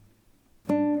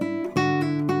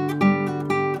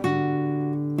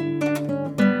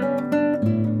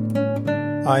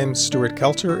I'm Stuart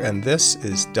Kelter, and this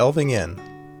is Delving In.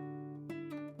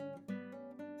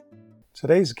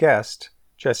 Today's guest,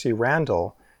 Jessy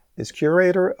Randall, is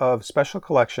curator of special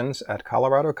collections at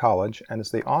Colorado College and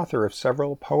is the author of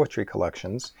several poetry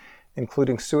collections,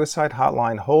 including Suicide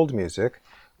Hotline Hold music,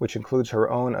 which includes her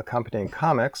own accompanying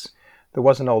comics, There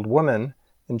Was an Old Woman,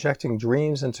 Injecting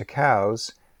Dreams into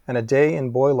Cows, and A Day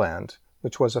in Boyland,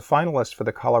 which was a finalist for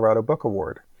the Colorado Book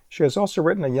Award. She has also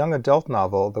written a young adult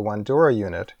novel, The Wandora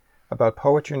Unit, about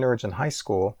poetry nerds in high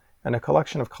school, and a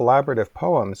collection of collaborative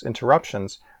poems,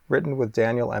 Interruptions, written with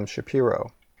Daniel M.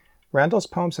 Shapiro. Randall's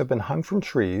poems have been hung from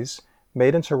trees,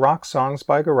 made into rock songs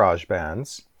by garage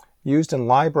bands, used in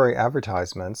library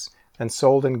advertisements, and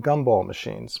sold in gumball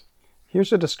machines.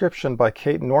 Here's a description by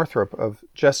Kate Northrup of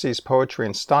Jessy's poetry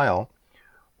and style.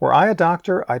 Were I a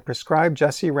doctor, I'd prescribe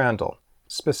Jessy Randall,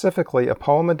 specifically a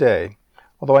poem a day,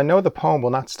 although I know the poem will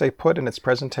not stay put in its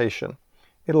presentation.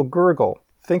 It'll gurgle,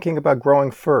 thinking about growing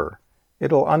fur.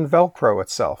 It'll unvelcro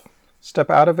itself,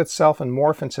 step out of itself and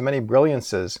morph into many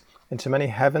brilliances, into many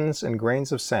heavens and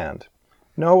grains of sand.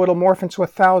 No, it'll morph into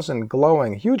 1,000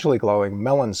 glowing, hugely glowing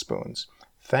melon spoons.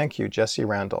 Thank you, Jessy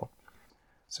Randall.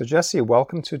 So Jessy,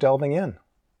 welcome to Delving In.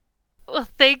 Well,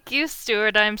 thank you,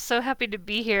 Stuart. I'm so happy to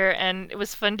be here, and it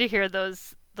was fun to hear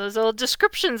those old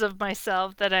descriptions of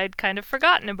myself that I'd kind of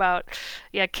forgotten about.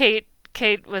 Yeah, Kate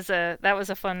was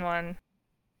a fun one.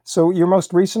 So your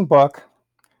most recent book,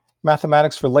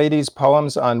 Mathematics for Ladies,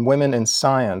 Poems on Women in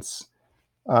Science,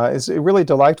 is a really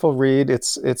delightful read.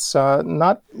 It's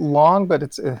not long, but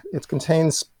it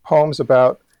contains poems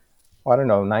about,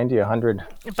 90, 100.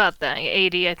 About that,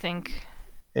 80, I think.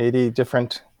 80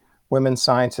 different women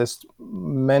scientists,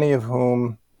 many of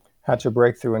whom had to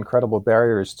break through incredible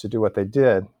barriers to do what they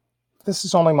did. This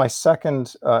is only my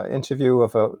second interview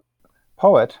of a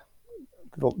poet,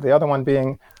 the other one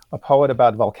being a poet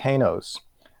about volcanoes.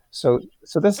 So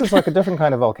this is like a different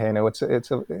kind of volcano. It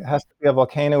has to be a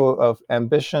volcano of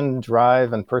ambition,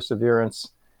 drive, and perseverance,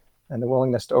 and the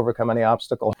willingness to overcome any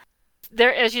obstacle.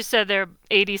 There, as you said, there are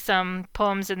 80-some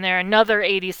poems in there, another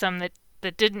 80-some that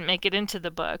didn't make it into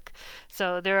the book.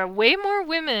 So there are way more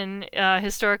women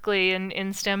historically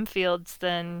in STEM fields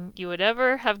than you would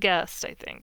ever have guessed, I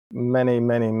think. Many,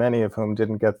 many, many of whom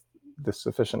didn't get the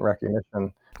sufficient recognition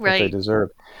that they Right.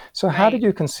 deserved. So how did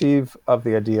you conceive of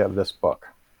the idea of this book?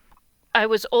 I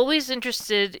was always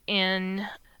interested in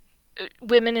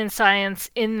women in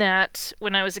science in that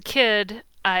when I was a kid,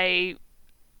 I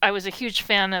was a huge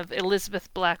fan of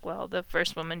Elizabeth Blackwell, the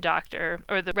first woman doctor,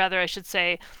 or rather I should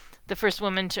say the first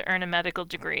woman to earn a medical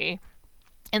degree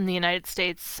in the United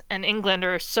States and England,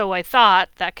 or so I thought.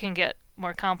 That can get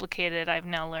more complicated, I've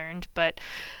now learned, but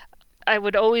I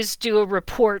would always do a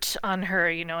report on her,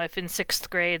 if in 6th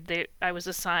grade I was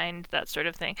assigned that sort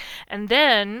of thing. And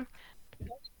then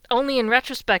only in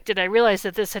retrospect did I realize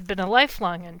that this had been a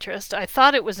lifelong interest. I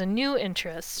thought it was a new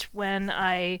interest when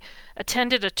I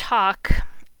attended a talk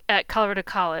at Colorado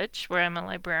College, where I'm a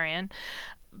librarian,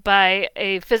 by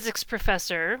a physics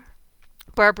professor,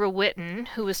 Barbara Whitten,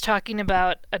 who was talking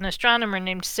about an astronomer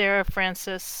named Sarah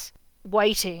Frances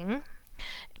Whiting.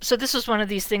 So this was one of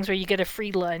these things where you get a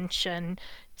free lunch and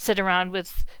sit around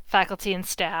with faculty and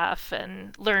staff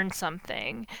and learn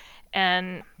something.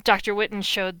 And Dr. Whitten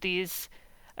showed these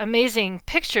amazing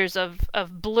pictures of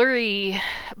blurry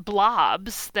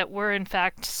blobs that were in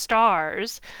fact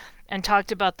stars, and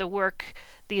talked about the work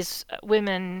these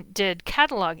women did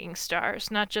cataloging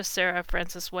stars, not just Sarah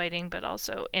Frances Whiting, but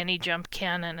also Annie Jump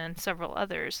Cannon and several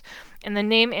others. And the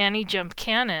name Annie Jump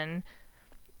Cannon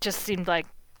just seemed like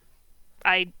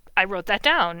I wrote that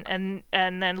down and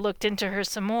then looked into her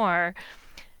some more.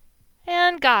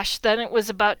 And gosh, then it was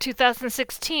about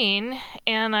 2016,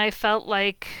 and I felt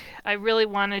like I really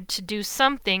wanted to do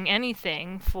something,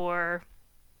 anything, for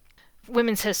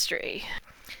women's history.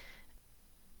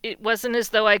 It wasn't as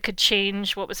though I could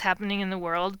change what was happening in the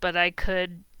world, but I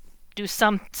could do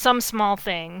some small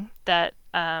thing that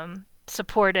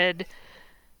supported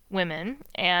women,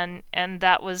 and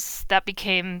that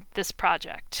became this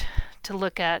project, to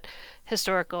look at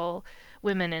historical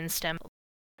women in STEM.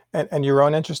 And your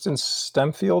own interest in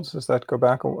STEM fields, does that go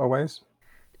back a ways?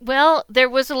 Well, there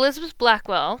was Elizabeth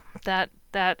Blackwell, that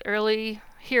early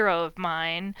hero of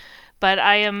mine, but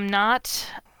I am not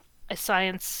a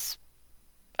scientist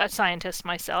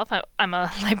myself. I'm a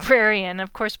librarian.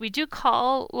 Of course, we do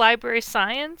call library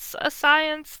science a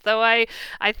science, though I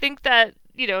think that,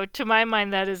 to my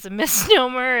mind, that is a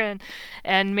misnomer,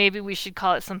 and maybe we should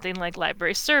call it something like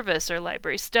library service or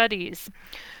library studies.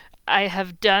 I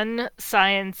have done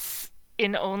science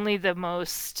in only the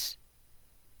most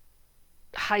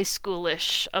high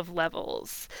schoolish of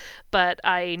levels. But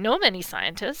I know many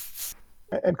scientists.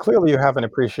 And clearly you have an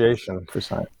appreciation for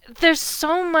science. There's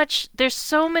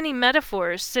so many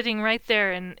metaphors sitting right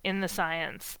there in the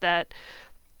science that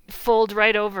fold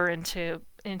right over into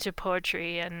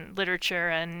poetry and literature.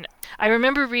 And I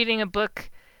remember reading a book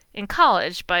in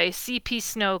college by C.P.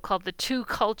 Snow called The Two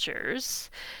Cultures,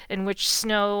 in which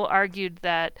Snow argued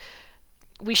that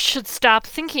we should stop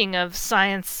thinking of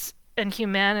science and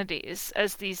humanities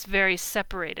as these very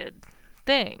separated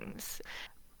things.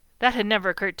 That had never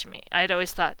occurred to me. I'd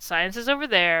always thought science is over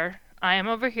there. I am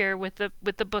over here with the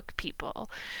book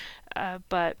people.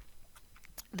 But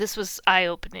this was eye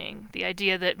opening. The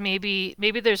idea that maybe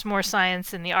there's more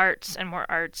science in the arts and more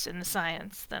arts in the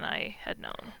science than I had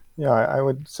known. Yeah, I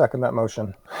would second that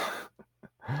motion.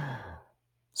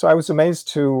 So I was amazed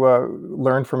to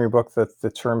learn from your book that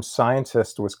the term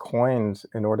scientist was coined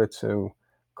in order to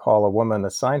call a woman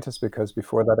a scientist, because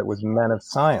before that it was men of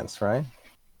science, right?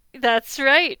 That's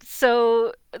right.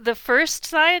 So the first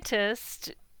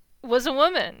scientist was a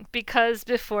woman because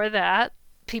before that,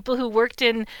 people who worked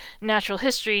in natural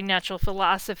history, natural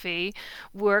philosophy,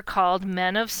 were called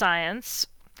men of science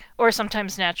or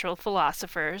sometimes natural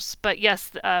philosophers. But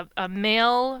yes, a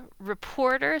male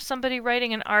reporter, somebody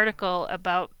writing an article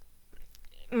about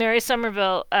Mary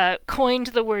Somerville, coined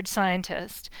the word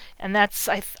scientist. And that's,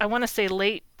 I want to say,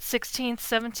 late 16th,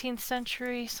 17th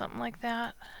century, something like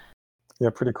that. Yeah,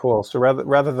 pretty cool. So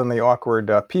rather than the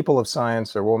awkward people of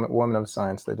science or woman of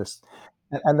science, they just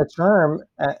and the term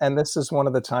and this is one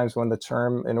of the times when the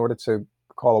term, in order to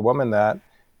call a woman that,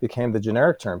 became the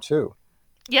generic term too.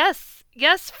 Yes,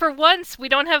 yes, for once we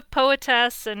don't have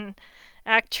poetess and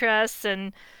actress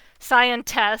and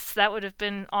scientess. That would have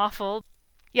been awful.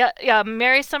 Yeah, yeah,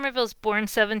 Mary Somerville's born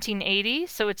 1780,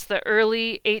 so it's the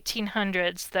early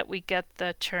 1800s that we get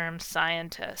the term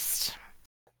scientist.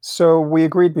 So we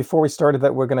agreed before we started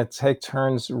that we're going to take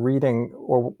turns reading,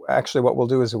 or actually what we'll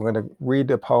do is we're going to read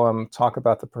a poem, talk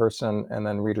about the person, and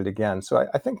then read it again. So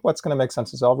I think what's going to make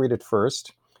sense is I'll read it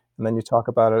first, and then you talk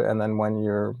about it, and then when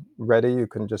you're ready, you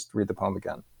can just read the poem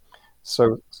again.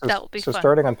 So, so, That will be so fun.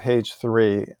 starting on page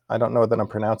 3, I don't know that I'm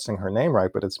pronouncing her name right,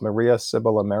 but it's Maria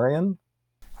Sibylla Merian.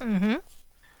 Mm-hmm.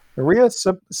 Maria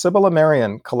Sibylla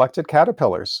Merian collected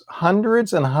caterpillars,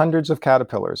 hundreds and hundreds of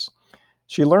caterpillars.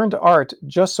 She learned art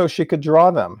just so she could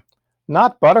draw them.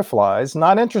 Not butterflies,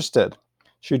 not interested.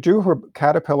 She drew her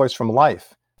caterpillars from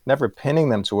life, never pinning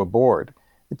them to a board.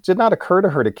 It did not occur to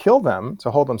her to kill them,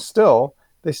 to hold them still.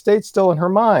 They stayed still in her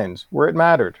mind, where it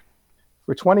mattered.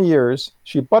 For 20 years,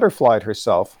 she butterflied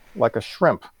herself, like a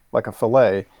shrimp, like a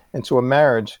fillet, into a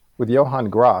marriage with Johann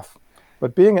Graf.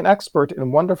 But being an expert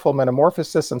in wonderful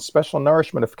metamorphosis and special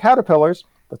nourishment of caterpillars,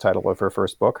 the title of her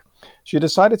first book, she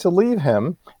decided to leave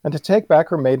him and to take back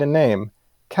her maiden name,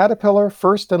 Caterpillar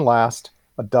First and Last,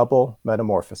 a double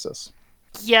metamorphosis.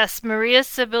 Yes, Maria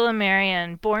Sibylla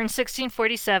Merian, born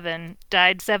 1647,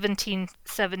 died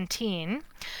 1717.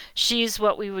 She's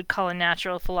what we would call a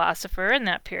natural philosopher in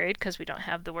that period because we don't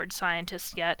have the word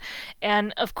scientist yet.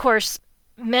 And of course,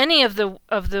 many of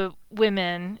the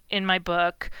women in my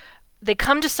book, they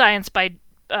come to science by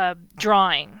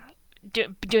drawing,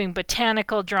 doing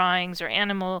botanical drawings or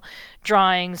animal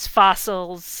drawings,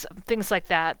 fossils, things like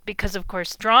that, because of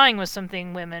course drawing was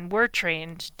something women were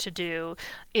trained to do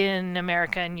in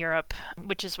America and Europe,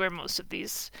 which is where most of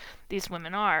these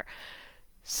women are.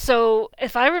 So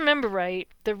if I remember right,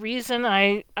 the reason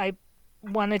I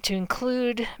wanted to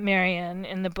include Marian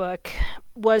in the book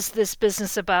was this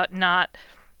business about not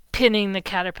pinning the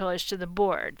caterpillars to the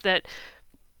board, that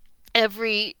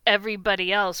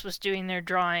everybody else was doing their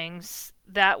drawings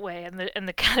that way, and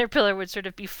the caterpillar would sort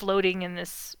of be floating in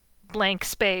this blank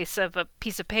space of a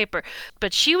piece of paper,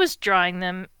 but she was drawing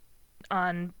them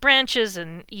on branches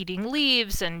and eating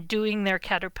leaves and doing their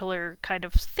caterpillar kind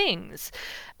of things,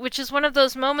 which is one of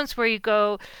those moments where you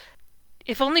go,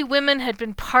 if only women had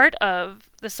been part of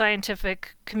the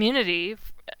scientific community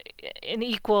in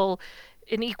equal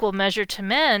measure to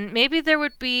men, maybe there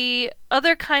would be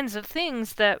other kinds of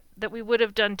things that we would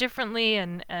have done differently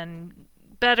and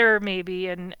better maybe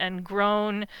and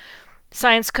grown.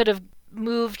 Science could have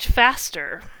moved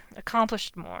faster,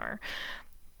 accomplished more.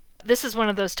 This is one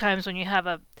of those times when you have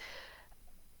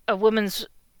a woman's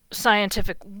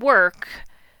scientific work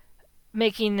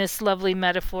making this lovely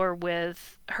metaphor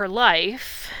with her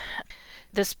life.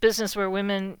 This business where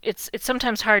women, it's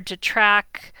sometimes hard to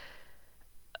track,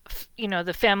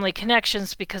 the family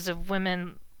connections because of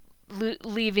women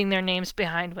leaving their names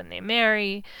behind when they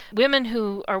marry. Women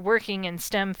who are working in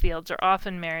STEM fields are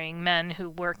often marrying men who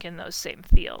work in those same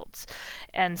fields.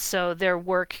 And so their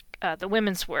work, the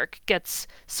women's work, gets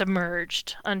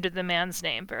submerged under the man's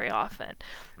name very often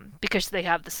because they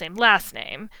have the same last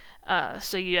name.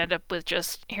 So you end up with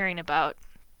just hearing about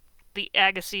the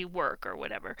Agassi work or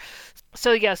whatever.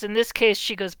 So yes, in this case,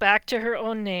 she goes back to her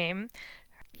own name.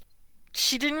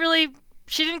 She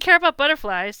didn't care about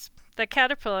butterflies. The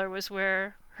caterpillar was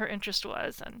where her interest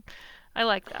was, and I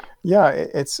like that. Yeah,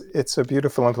 it's a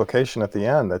beautiful implication at the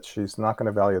end that she's not going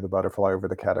to value the butterfly over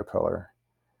the caterpillar,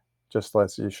 just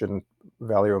as you shouldn't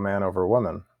value a man over a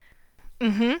woman.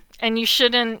 Mm-hmm. And you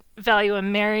shouldn't value a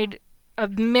married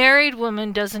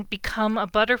woman doesn't become a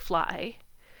butterfly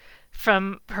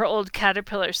from her old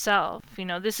caterpillar self.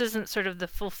 This isn't sort of the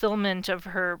fulfillment of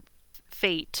her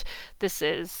fate. This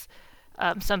is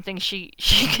something she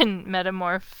can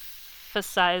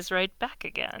metamorphosize right back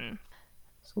again.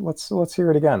 So let's hear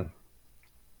it again.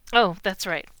 Oh, that's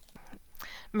right.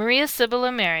 Maria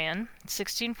Sibylla Marion,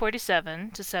 1647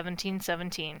 to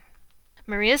 1717.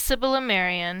 Maria Sibylla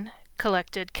Marion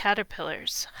collected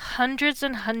caterpillars, hundreds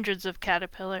and hundreds of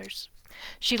caterpillars.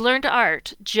 She learned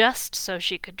art just so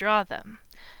she could draw them.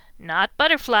 Not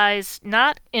butterflies,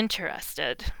 not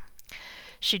interested.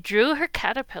 She drew her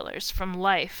caterpillars from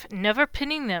life, never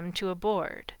pinning them to a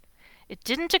board. It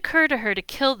didn't occur to her to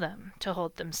kill them, to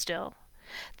hold them still.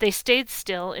 They stayed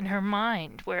still in her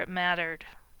mind where it mattered.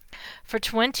 For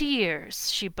 20 years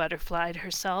she butterflied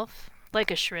herself, like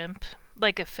a shrimp,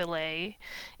 like a fillet,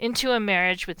 into a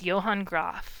marriage with Johann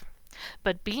Graf.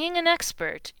 But being an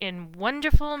expert in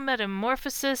wonderful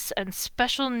metamorphosis and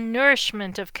special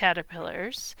nourishment of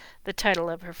caterpillars, the title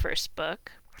of her first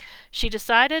book, she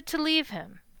decided to leave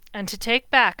him and to take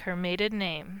back her maiden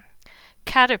name.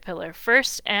 Caterpillar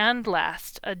first and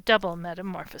last, a double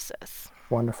metamorphosis.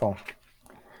 Wonderful.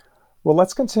 Well,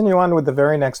 let's continue on with the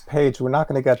very next page. We're not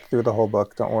going to get through the whole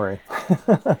book, don't worry.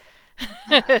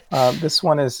 This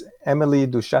one is Émilie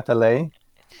du Châtelet.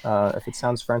 If it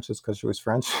sounds French, it's because she was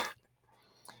French.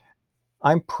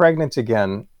 I'm pregnant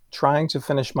again, trying to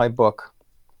finish my book.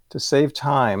 To save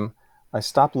time, I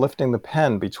stopped lifting the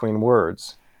pen between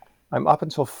words. I'm up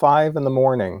until 5 in the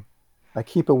morning. I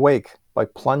keep awake by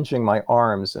plunging my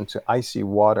arms into icy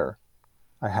water.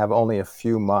 I have only a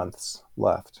few months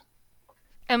left.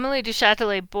 Émilie du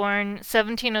Châtelet, born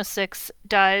 1706,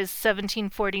 dies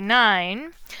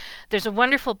 1749. There's a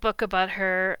wonderful book about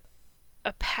her,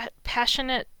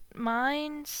 Passionate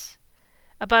Minds.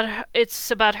 It's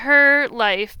about her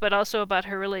life, but also about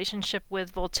her relationship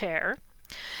with Voltaire.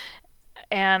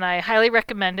 And I highly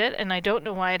recommend it, and I don't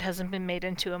know why it hasn't been made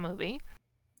into a movie.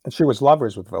 And she was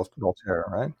lovers with Voltaire,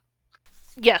 right?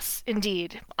 Yes,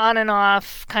 indeed. On and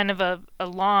off, kind of a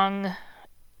long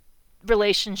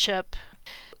relationship.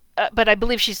 But I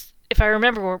believe if I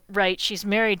remember right, she's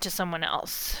married to someone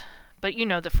else. But you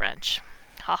know the French.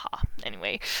 Haha.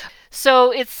 Anyway.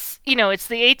 So it's the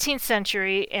 18th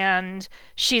century, and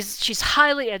she's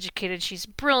highly educated. She's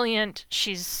brilliant.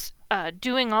 She's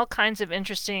doing all kinds of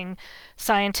interesting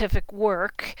scientific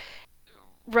work,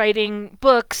 writing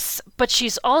books, but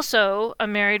she's also a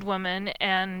married woman,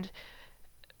 and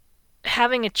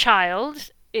having a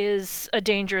child is a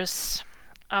dangerous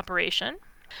operation.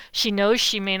 She knows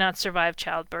she may not survive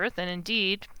childbirth, and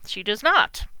indeed, she does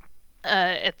not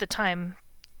at the time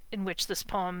in which this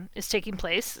poem is taking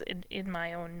place in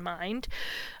my own mind.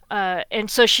 And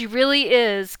so she really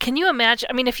is, can you imagine,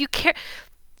 I mean, if you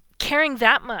caring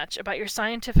that much about your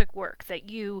scientific work that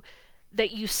you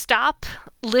stop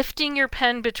lifting your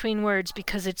pen between words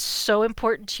because it's so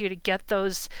important to you to get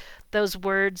those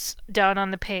words down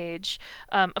on the page.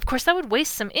 Of course, that would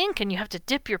waste some ink, and you have to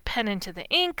dip your pen into the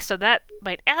ink, so that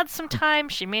might add some time.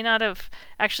 She may not have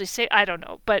actually I don't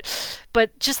know, but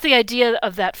just the idea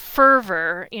of that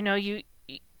fervor, you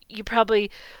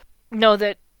probably know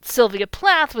that Sylvia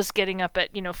Plath was getting up at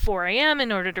 4 a.m.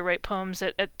 in order to write poems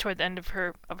toward the end of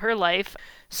her life,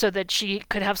 so that she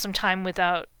could have some time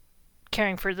without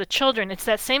caring for the children. It's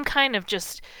that same kind of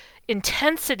just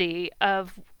intensity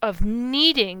of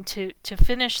needing to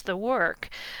finish the work.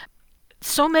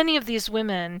 So many of these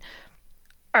women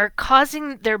are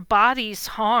causing their bodies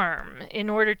harm in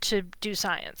order to do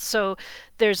science. So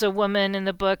there's a woman in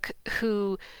the book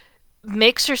who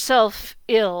makes herself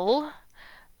ill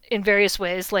in various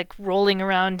ways, like rolling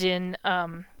around in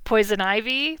poison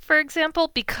ivy, for example,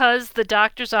 because the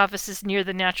doctor's office is near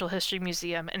the Natural History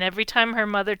Museum, and every time her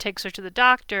mother takes her to the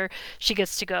doctor, she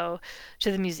gets to go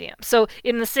to the museum. So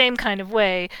in the same kind of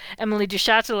way, Émilie du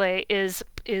Châtelet is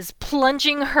is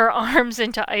plunging her arms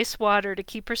into ice water to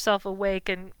keep herself awake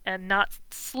and not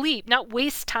sleep, not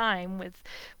waste time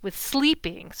with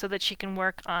sleeping so that she can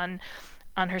work on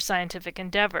her scientific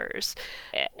endeavors.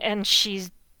 And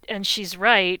she's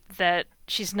right that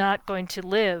she's not going to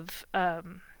live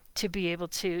to be able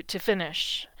to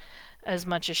finish as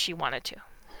much as she wanted to.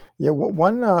 Yeah,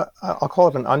 one, I'll call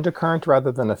it an undercurrent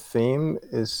rather than a theme,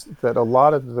 is that a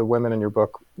lot of the women in your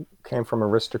book came from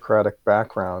aristocratic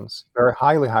backgrounds, very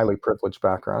highly, highly privileged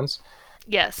backgrounds.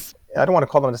 Yes. I don't want to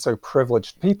call them necessarily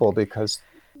privileged people, because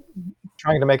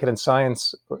trying to make it in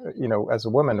science, as a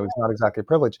woman was not exactly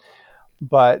privileged.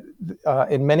 But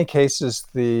in many cases,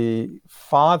 the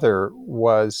father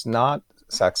was not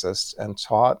sexist and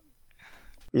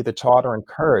either taught or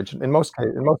encouraged. In most of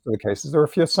the cases, there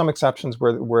were some exceptions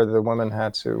where the woman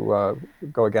had to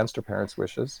go against her parents'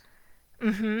 wishes.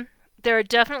 Mm-hmm. There are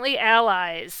definitely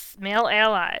allies, male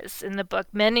allies in the book,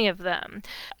 many of them.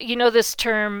 You know, this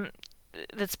term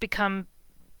that's become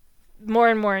more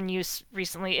and more in use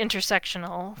recently,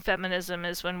 intersectional feminism,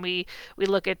 is when we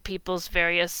look at people's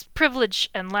various privilege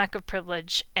and lack of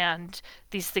privilege, and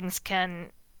these things can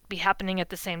be happening at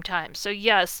the same time. So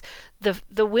yes,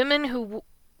 the women who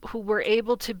were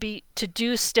able to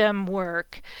do STEM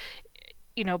work,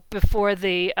 before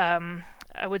the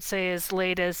I would say as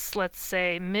late as, let's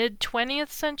say, mid 20th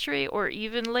century, or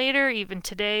even later, even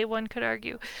today one could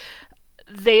argue,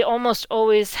 they almost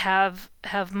always have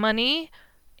money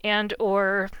and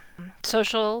or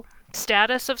social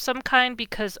status of some kind,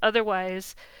 because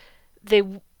otherwise they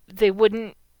they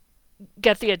wouldn't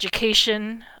get the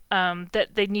education that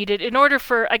they needed in order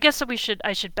for. I guess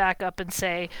I should back up and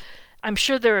say, I'm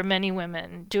sure there are many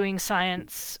women doing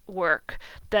science work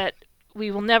that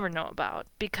we will never know about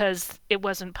because it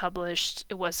wasn't published,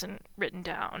 it wasn't written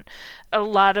down. A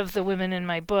lot of the women in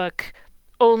my book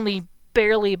only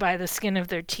barely by the skin of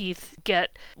their teeth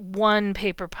get one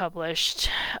paper published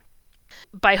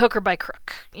by hook or by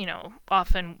crook,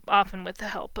 often with the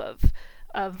help of.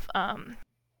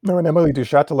 No, in Emily du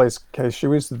Châtelet's case, she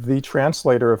was the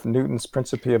translator of Newton's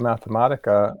Principia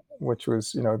Mathematica, which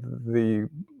was,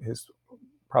 his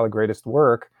probably greatest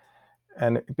work.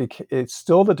 And it's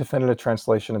still the definitive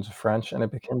translation into French, and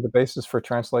it became the basis for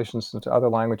translations into other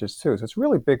languages too. So it's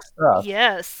really big stuff.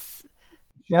 Yes.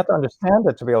 You have to understand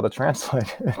it to be able to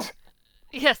translate it.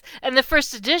 Yes, and the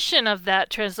first edition of that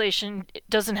translation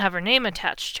doesn't have her name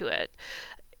attached to it.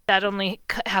 That only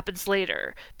happens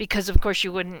later because, of course,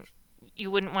 you wouldn't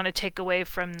want to take away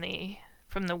from the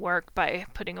work by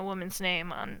putting a woman's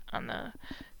name on the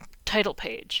title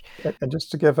page. And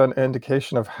just to give an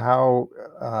indication of how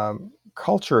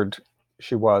cultured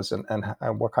she was and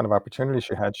what kind of opportunity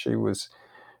she was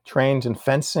trained in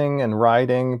fencing and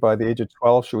riding. By the age of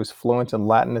 12, she was fluent in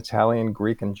Latin, Italian,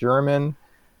 Greek, and German.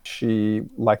 She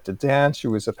liked to dance. She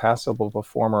was a passable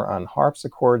performer on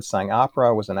harpsichord, sang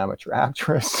opera, was an amateur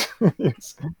actress.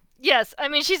 Yes, I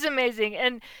mean, she's amazing.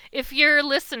 And if your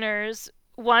listeners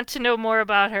want to know more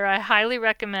about her, I highly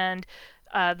recommend.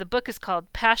 The book is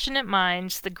called Passionate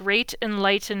Minds, The Great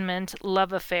Enlightenment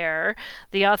Love Affair.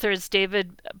 The author is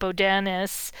David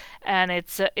Bodanis, and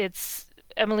it's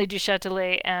Emily du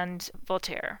Châtelet and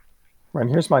Voltaire. And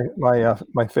here's my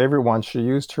favorite one. She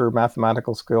used her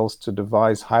mathematical skills to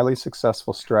devise highly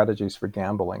successful strategies for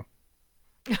gambling.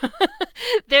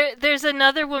 There's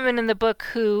another woman in the book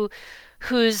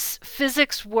whose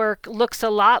physics work looks a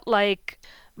lot like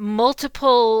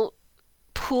multiple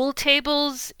pool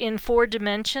tables in 4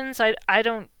 dimensions. I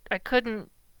couldn't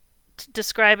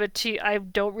describe it to you. I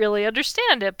don't really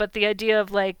understand it, but the idea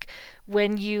of like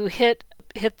when you hit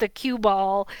the cue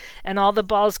ball and all the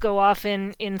balls go off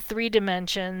in 3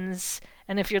 dimensions,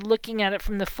 and if you're looking at it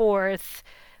from the fourth,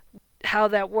 how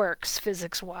that works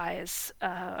physics wise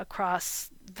across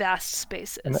vast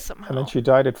spaces somehow. And then she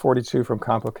died at 42 from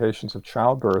complications of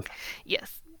childbirth.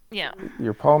 Yes. Yeah.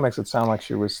 Your poem makes it sound like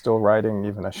she was still writing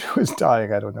even as she was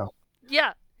dying. I don't know.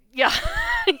 Yeah. Yeah.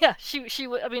 Yeah.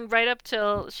 I mean, right up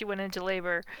till she went into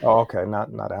labor. Oh, okay. Not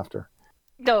after.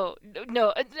 No,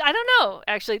 I don't know.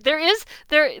 Actually, there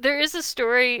is a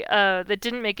story that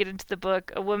didn't make it into the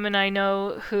book. A woman I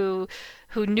know who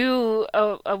knew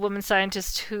a woman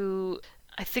scientist who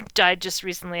I think died just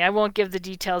recently. I won't give the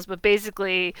details, but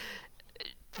basically,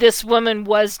 this woman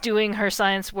was doing her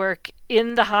science work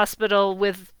in the hospital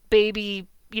with baby,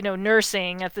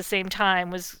 nursing at the same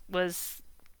time. Was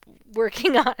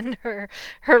working on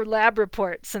her lab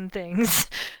reports and things.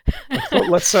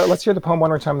 So let's hear the poem one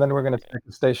more time, then we're going to take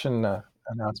the station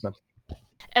announcement.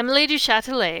 Emily du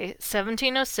Châtelet,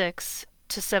 1706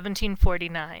 to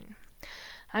 1749.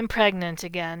 I'm pregnant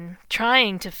again,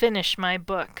 trying to finish my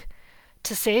book.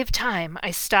 To save time,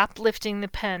 I stop lifting the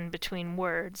pen between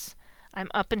words. I'm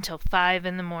up until 5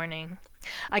 in the morning.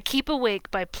 I keep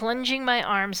awake by plunging my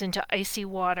arms into icy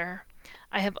water.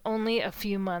 I have only a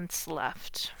few months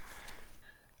left.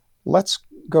 Let's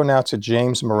go now to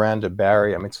James Miranda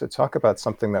Barry. I mean, to talk about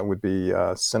something that would be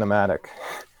cinematic.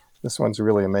 This one's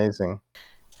really amazing.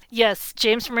 Yes,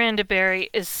 James Miranda Barry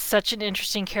is such an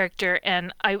interesting character,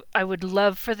 and I would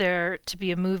love for there to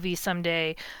be a movie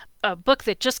someday, a book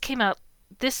that just came out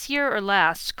this year or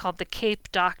last called The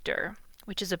Cape Doctor,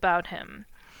 which is about him.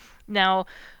 Now,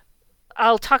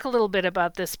 I'll talk a little bit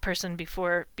about this person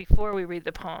before we read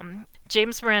the poem.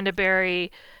 James Miranda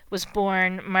Barry was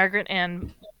born Margaret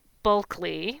Ann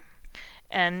Bulkley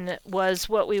and was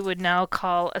what we would now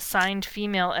call assigned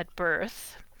female at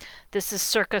birth. This is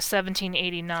circa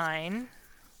 1789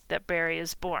 that Barry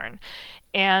is born.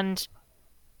 And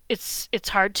it's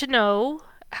hard to know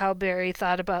how Barry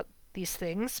thought about these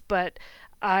things, but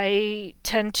I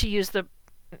tend to use the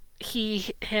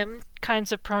he, him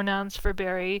kinds of pronouns for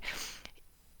Barry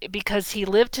because he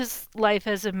lived his life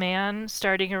as a man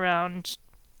starting around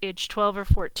age 12 or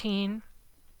 14,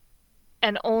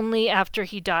 and only after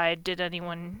he died did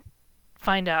anyone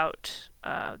find out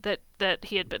that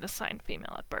he had been assigned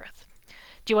female at birth.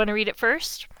 Do you want to read it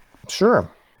first? Sure.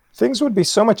 Things would be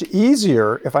so much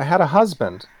easier if I had a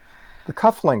husband. The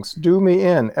cufflinks do me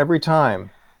in every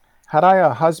time. Had I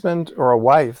a husband or a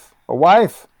wife? A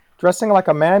wife! Dressing like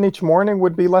a man each morning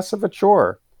would be less of a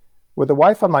chore. With a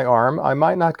wife on my arm, I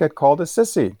might not get called a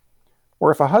sissy.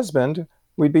 Or if a husband,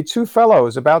 we'd be two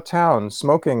fellows about town,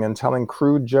 smoking and telling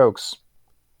crude jokes.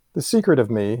 The secret of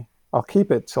me, I'll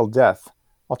keep it till death.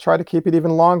 I'll try to keep it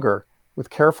even longer, with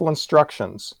careful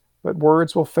instructions, but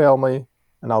words will fail me,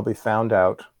 and I'll be found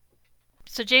out.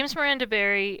 So James Miranda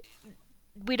Barry,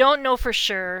 we don't know for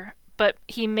sure, but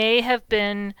he may have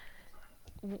been,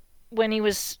 when he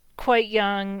was quite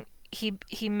young,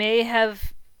 he may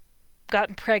have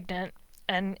gotten pregnant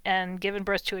and given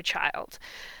birth to a child.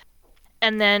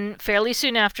 And then fairly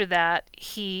soon after that,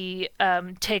 he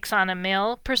takes on a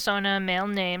male persona, male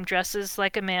name, dresses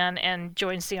like a man, and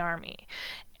joins the army.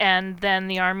 And then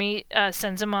the army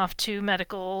sends him off to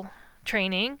medical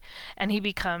training, and he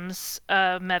becomes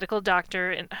a medical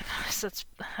doctor. And so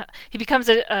he becomes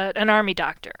an army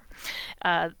doctor,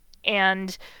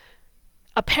 and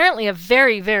apparently a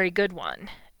very, very good one.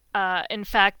 In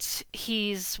fact,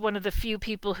 he's one of the few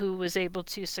people who was able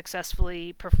to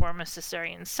successfully perform a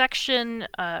cesarean section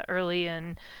early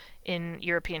in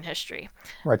European history.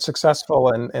 Right, successful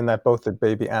in that both the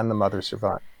baby and the mother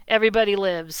survive. Everybody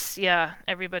lives. Yeah,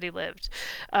 everybody lived.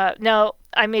 Now,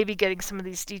 I may be getting some of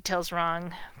these details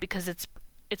wrong because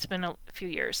it's been a few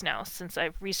years now since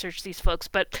I've researched these folks.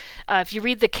 But if you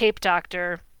read The Cape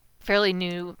Doctor, fairly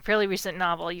new, fairly recent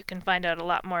novel, you can find out a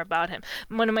lot more about him.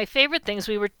 One of my favorite things,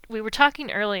 we were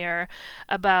talking earlier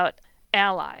about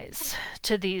allies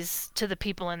to the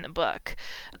people in the book.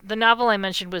 The novel I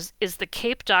mentioned is The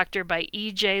Cape Doctor by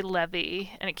E.J.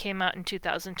 Levy, and it came out in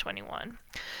 2021.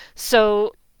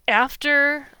 So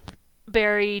after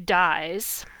Barry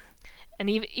dies, and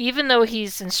even though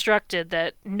he's instructed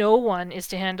that no one is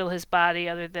to handle his body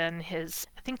other than his,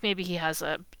 I think maybe he has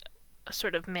a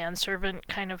sort of manservant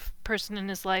kind of person in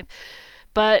his life.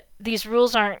 But these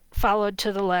rules aren't followed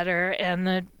to the letter, and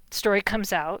the story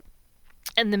comes out.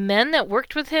 And the men that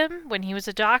worked with him when he was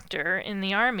a doctor in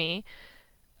the army,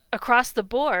 across the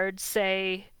board,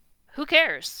 say, "Who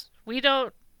cares? We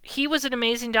don't." He was an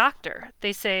amazing doctor.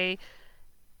 They say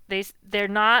they're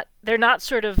not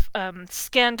sort of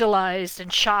scandalized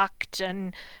and shocked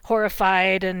and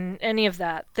horrified and any of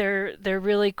that. They're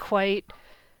really quite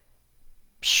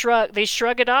they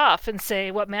shrug it off and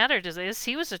say what mattered is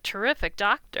he was a terrific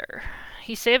doctor.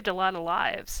 He saved a lot of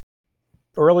lives.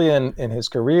 Early in his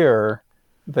career,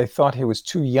 they thought he was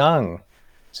too young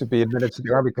to be admitted to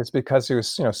the army because he was,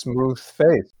 smooth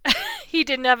faced. He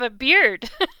didn't have a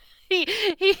beard.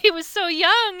 he was so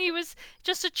young. He was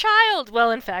just a child. Well,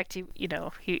 in fact,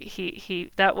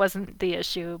 he that wasn't the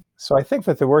issue. So I think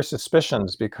that there were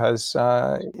suspicions because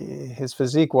his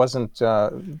physique wasn't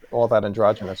all that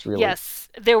androgynous, really. Yes,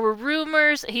 there were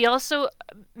rumors. He also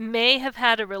may have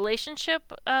had a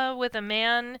relationship with a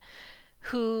man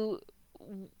who,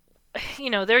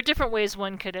 there are different ways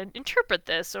one could interpret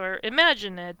this or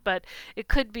imagine it, but it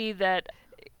could be that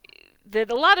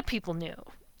a lot of people knew.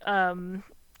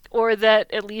 Or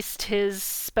that at least his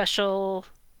special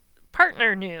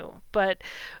partner knew, but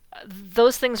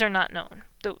those things are not known.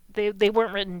 They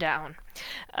weren't written down.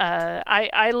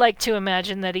 I like to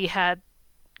imagine that he had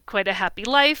quite a happy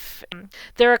life.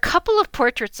 There are a couple of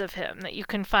portraits of him that you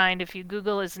can find if you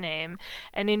Google his name,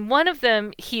 and in one of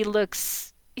them he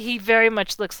very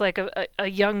much looks like a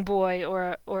young boy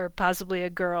or possibly a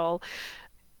girl,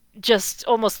 just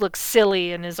almost looks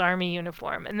silly in his army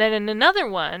uniform. And then in another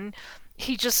one,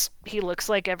 he looks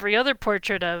like every other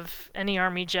portrait of any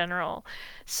army general.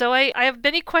 So I have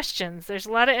many questions. There's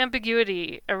a lot of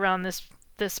ambiguity around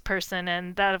this person,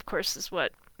 and that of course is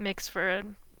what makes for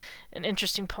an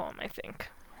interesting poem, I think.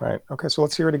 Right. Okay, so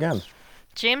let's hear it again.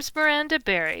 James Miranda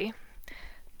Barry,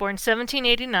 born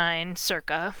 1789,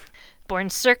 born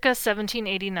circa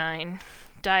 1789,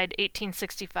 died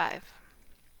 1865.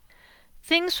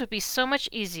 Things would be so much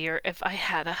easier if I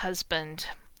had a husband.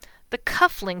 The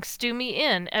cufflinks do me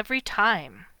in every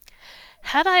time.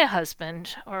 Had I a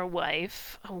husband or a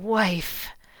wife,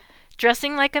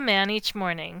 dressing like a man each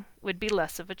morning would be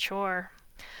less of a chore.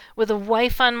 With a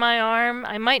wife on my arm,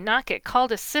 I might not get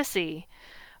called a sissy.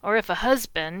 Or if a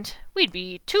husband, we'd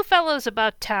be two fellows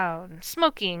about town,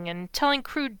 smoking and telling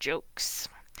crude jokes.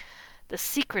 The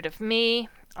secret of me,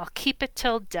 I'll keep it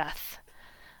till death.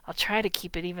 I'll try to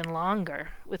keep it even longer,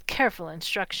 with careful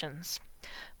instructions.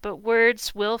 But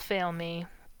words will fail me,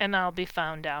 and I'll be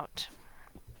found out.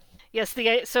 Yes,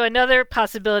 so another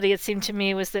possibility, it seemed to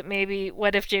me, was that maybe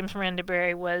what if James Miranda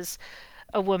Barry was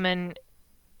a woman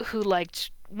who liked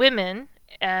women,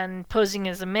 and posing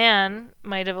as a man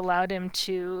might have allowed him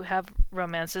to have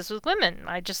romances with women.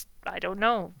 I don't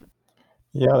know.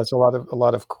 Yeah, there's a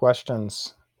lot of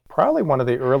questions. Probably one of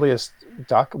the earliest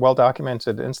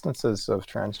well-documented instances of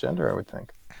transgender, I would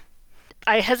think.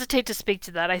 I hesitate to speak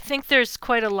to that. I think there's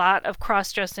quite a lot of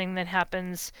cross-dressing that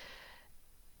happens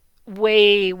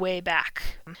way, way back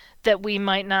that we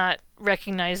might not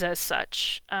recognize as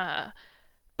such.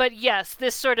 But yes,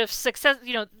 this sort of success,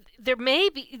 there may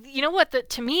be,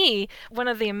 to me, one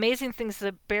of the amazing things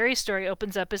the Barry story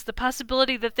opens up is the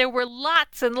possibility that there were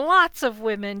lots and lots of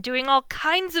women doing all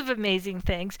kinds of amazing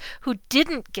things who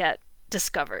didn't get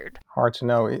discovered. Hard to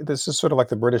know. This is sort of like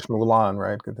the British Mulan,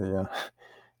 right? The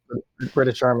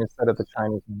British Army instead of the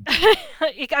Chinese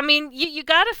Army. I mean, you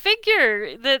got to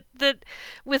figure that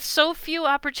with so few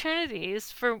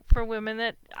opportunities for women,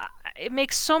 that it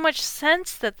makes so much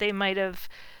sense that they might have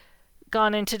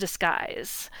gone into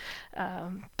disguise,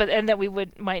 and that we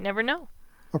might never know.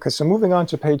 Okay, so moving on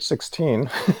to page 16,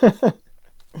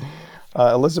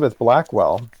 Elizabeth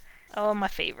Blackwell. Oh, my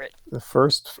favorite. The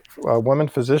first woman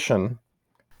physician.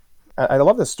 I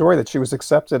love this story that she was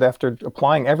accepted after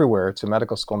applying everywhere to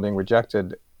medical school and being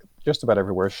rejected just about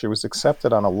everywhere. She was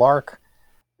accepted on a lark.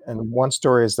 And one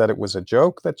story is that it was a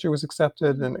joke that she was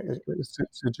accepted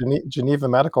to Geneva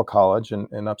Medical College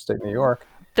in upstate New York.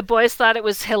 The boys thought it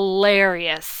was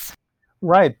hilarious.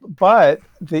 Right, but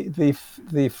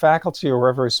the faculty or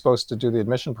whoever is supposed to do the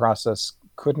admission process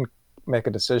couldn't make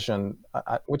a decision,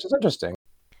 which is interesting.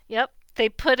 Yep, they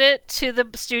put it to the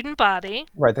student body.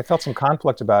 Right, they felt some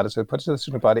conflict about it, so they put it to the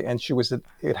student body, and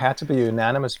it had to be a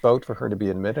unanimous vote for her to be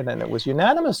admitted, and it was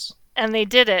unanimous. And they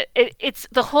did it. It's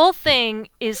the whole thing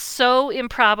is so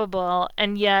improbable,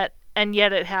 and yet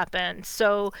it happened.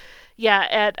 So, yeah,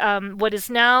 at what is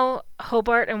now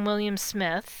Hobart and William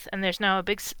Smith, and there's now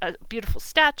a beautiful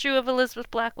statue of Elizabeth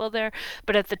Blackwell there.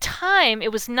 But at the time,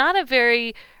 it was not a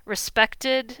very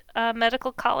respected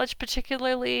medical college,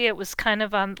 particularly. It was kind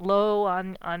of low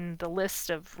on the list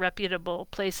of reputable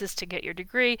places to get your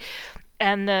degree.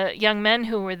 And the young men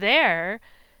who were there,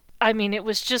 I mean, it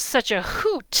was just such a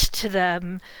hoot to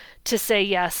them to say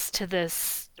yes to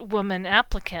this woman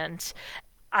applicant.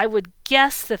 I would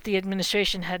guess that the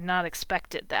administration had not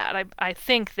expected that. I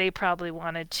think they probably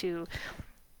wanted to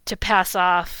pass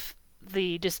off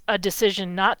a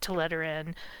decision not to let her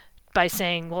in by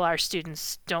saying, well, our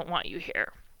students don't want you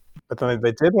here. But then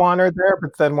they did want her there,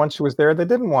 but then once she was there, they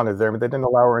didn't want her there. But they didn't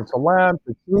allow her into lab,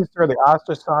 they teased her, they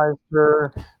ostracized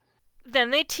her.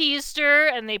 Then they teased her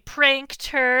and they pranked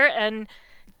her, and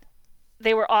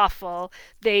they were awful.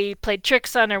 They played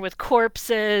tricks on her with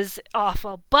corpses,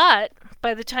 awful. But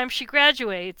by the time she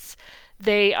graduates,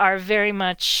 they are very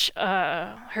much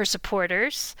her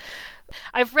supporters.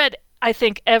 I've read, I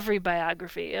think, every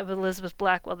biography of Elizabeth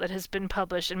Blackwell that has been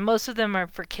published, and most of them are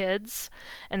for kids,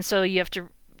 and so you have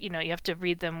to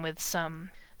read them with some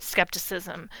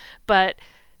skepticism. But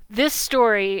this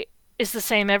story is the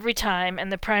same every time,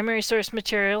 and the primary source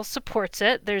material supports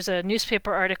it. There's a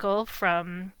newspaper article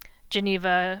from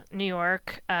Geneva, New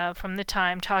York, from the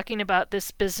time, talking about this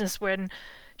business when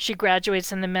she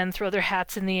graduates and the men throw their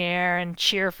hats in the air and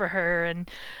cheer for her. And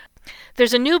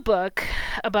there's a new book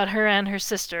about her and her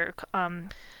sister.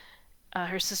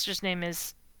 Her sister's name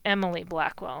is Emily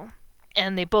Blackwell.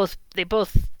 and they both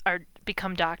are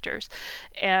become doctors.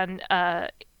 And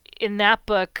in that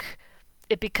book,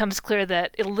 it becomes clear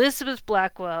that Elizabeth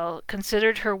Blackwell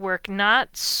considered her work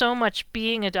not so much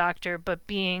being a doctor, but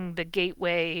being the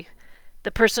gateway,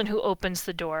 the person who opens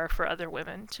the door for other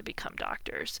women to become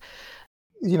doctors.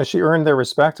 She earned their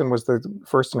respect and was the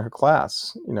first in her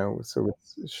class. So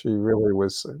she really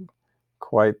was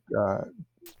quite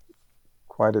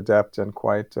quite adept and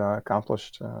quite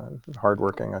accomplished,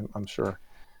 hardworking, I'm sure.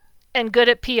 And good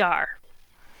at PR. All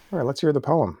right, let's hear the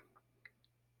poem,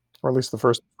 or at least the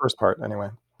first part, anyway.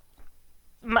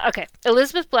 Okay,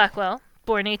 Elizabeth Blackwell,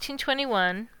 born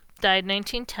 1821, died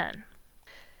 1910.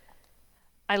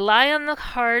 I lie on the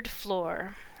hard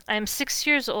floor. I am 6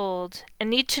 years old and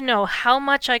need to know how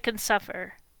much I can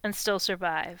suffer and still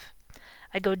survive.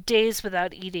 I go days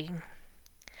without eating.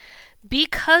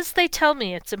 Because they tell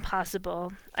me it's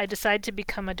impossible, I decide to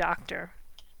become a doctor.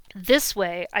 This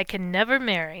way, I can never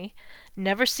marry,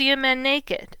 never see a man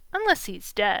naked, unless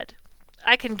he's dead.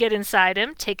 I can get inside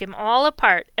him, take him all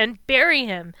apart, and bury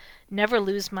him, never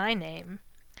lose my name.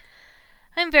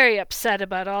 I'm very upset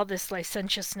about all this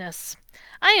licentiousness.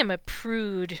 I am a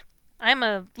prude. I am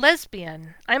a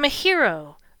lesbian. I am a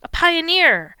hero, a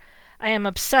pioneer. I am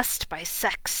obsessed by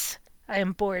sex. I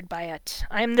am bored by it.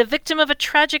 I am the victim of a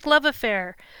tragic love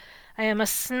affair. I am a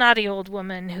snotty old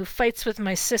woman who fights with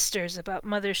my sisters about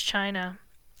mother's china.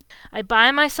 I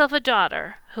buy myself a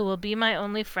daughter who will be my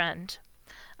only friend.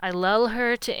 I lull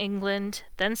her to England,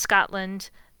 then Scotland,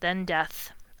 then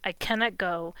death. I cannot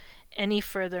go any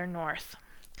further north.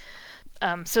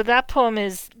 So that poem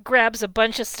grabs a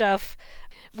bunch of stuff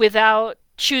without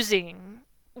choosing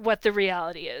what the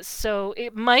reality is. So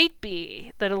it might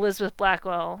be that Elizabeth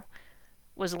Blackwell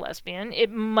was a lesbian. It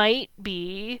might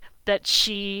be that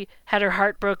she had her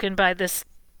heart broken by this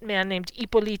man named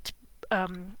Hippolyte.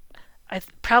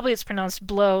 Probably it's pronounced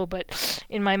Blow, but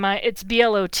in my mind it's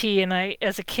Blot. And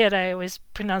as a kid, I always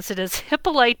pronounced it as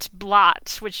Hippolyte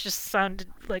Blot, which just sounded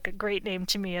like a great name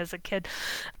to me as a kid.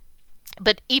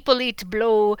 But Hippolyte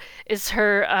Blow is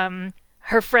her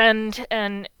friend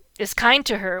and is kind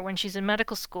to her when she's in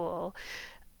medical school.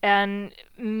 And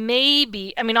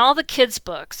maybe, I mean, all the kids'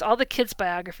 books, all the kids'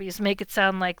 biographies make it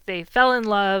sound like they fell in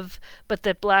love, but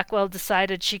that Blackwell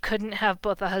decided she couldn't have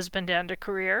both a husband and a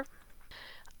career.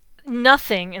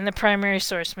 Nothing in the primary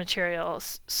source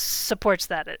materials supports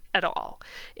that at all.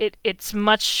 It's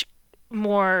much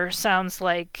more sounds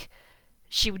like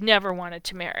she never wanted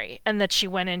to marry and that she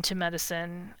went into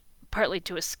medicine partly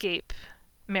to escape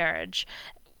marriage,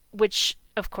 which,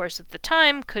 of course, at the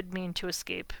time could mean to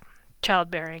escape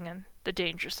childbearing and the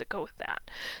dangers that go with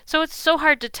that. So it's so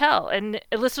hard to tell. And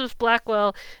Elizabeth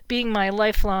Blackwell, being my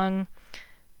lifelong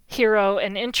hero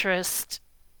and interest,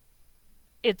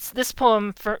 this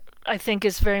poem I think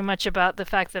is very much about the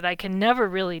fact that I can never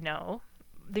really know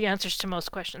the answers to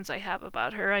most questions I have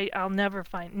about her. I'll never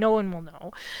find. No one will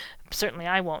know. Certainly,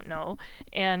 I won't know.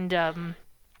 And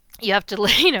you have to,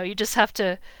 you just have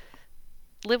to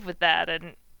live with that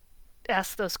and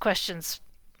ask those questions.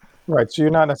 Right. So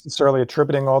you're not necessarily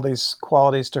attributing all these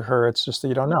qualities to her. It's just that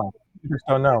you don't know. You just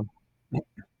don't know.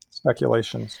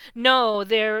 Speculations. No,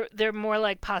 they're more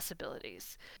like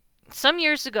possibilities. Some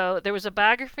years ago, there was a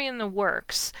biography in the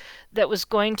works that was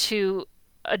going to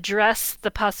address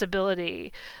the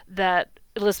possibility that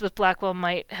Elizabeth Blackwell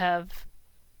might have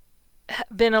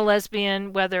been a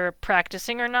lesbian, whether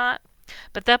practicing or not.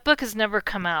 But that book has never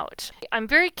come out. I'm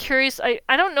very curious.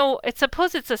 I don't know. I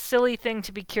suppose it's a silly thing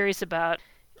to be curious about.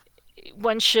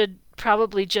 One should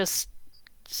probably just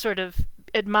sort of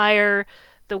admire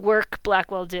the work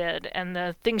Blackwell did and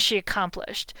the things she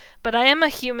accomplished. But I am a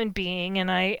human being, and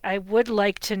I would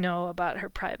like to know about her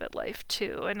private life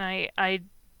too. And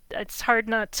it's hard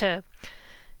not to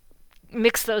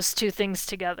mix those two things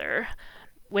together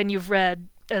when you've read,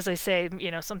 as I say,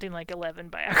 something like 11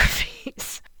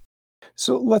 biographies.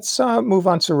 So let's move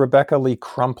on to Rebecca Lee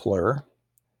Crumpler.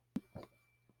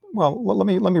 Well, let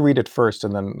me read it first,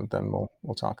 and then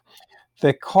we'll talk.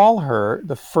 They call her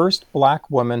the first Black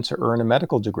woman to earn a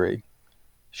medical degree.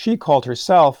 She called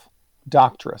herself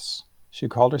doctress. She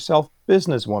called herself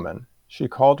businesswoman. She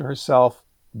called herself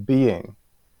being.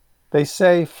 They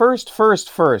say first,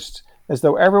 as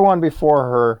though everyone before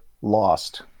her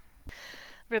lost.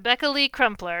 Rebecca Lee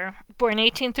Crumpler, born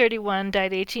 1831,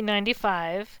 died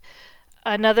 1895,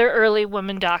 another early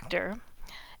woman doctor,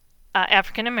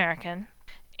 African American.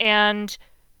 And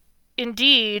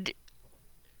indeed,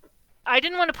 I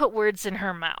didn't want to put words in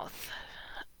her mouth.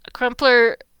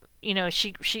 Crumpler,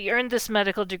 she earned this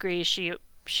medical degree. She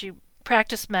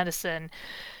practiced medicine.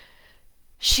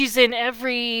 she's in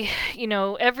every,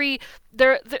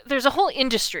 there's a whole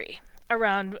industry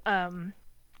around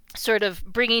sort of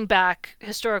bringing back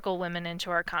historical women into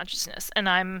our consciousness, and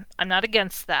I'm not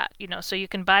against that. So you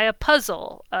can buy a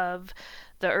puzzle of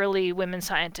the early women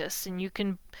scientists, and you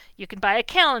can buy a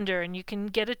calendar, and you can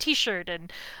get a T-shirt,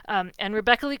 and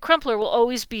Rebecca Lee Crumpler will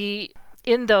always be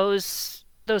in those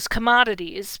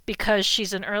commodities because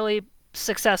she's an early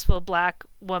successful black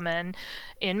woman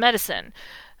in medicine.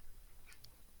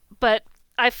 But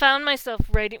I found myself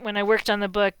writing, when I worked on the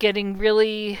book, getting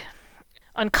really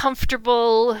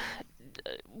uncomfortable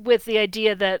with the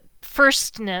idea that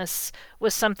firstness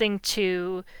was something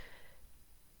to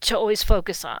always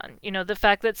focus on. The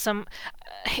fact that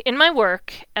in my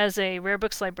work as a rare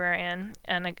books librarian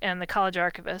and the college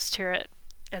archivist here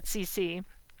at CC,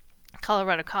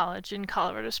 Colorado College in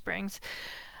Colorado Springs,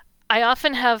 I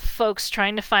often have folks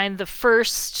trying to find the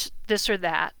first this or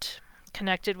that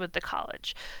connected with the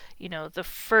college. The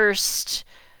first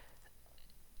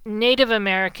Native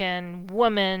American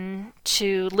woman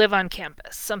to live on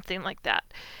campus, something like that.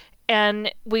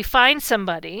 And we find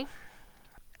somebody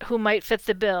who might fit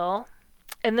the bill,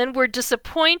 and then we're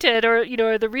disappointed, or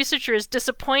the researcher is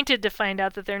disappointed to find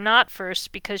out that they're not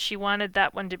first because she wanted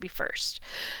that one to be first.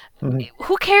 Mm-hmm.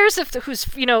 Who cares if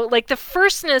like the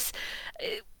firstness,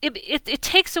 it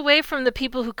takes away from the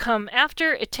people who come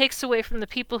after, it takes away from the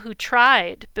people who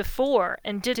tried before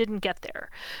and didn't get there.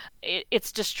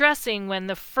 It's distressing when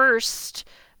the first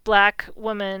black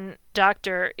woman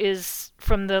doctor is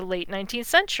from the late 19th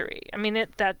century. I mean,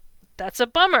 that's a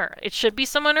bummer. It should be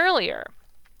someone earlier.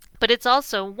 But it's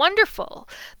also wonderful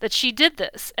that she did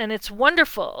this, and it's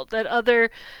wonderful that other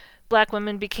black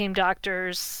women became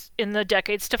doctors in the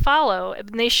decades to follow. And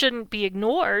they shouldn't be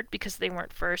ignored because they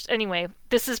weren't first. Anyway,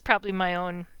 this is probably my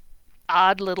own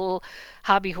odd little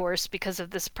hobby horse because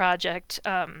of this project.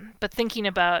 But thinking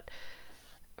about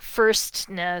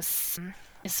firstness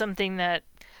is something that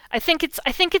it's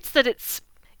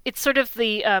sort of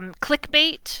the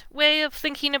clickbait way of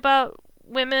thinking about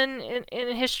women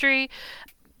in history.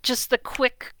 Just the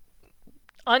quick,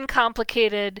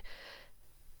 uncomplicated,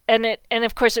 and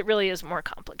of course it really is more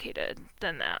complicated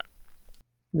than that.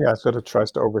 Yeah, it sort of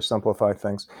tries to oversimplify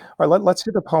things. All right, let's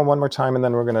hear the poem one more time, and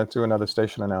then we're going to do another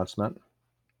station announcement.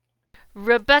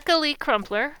 Rebecca Lee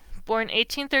Crumpler, born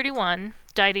 1831,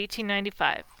 died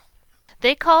 1895.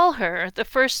 They call her the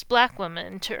first black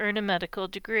woman to earn a medical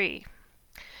degree.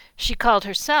 She called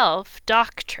herself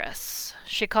doctress.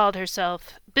 She called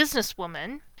herself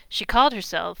businesswoman. She called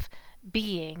herself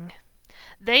being.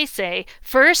 They say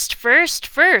first, first,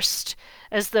 first,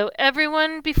 as though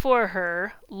everyone before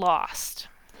her lost.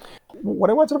 What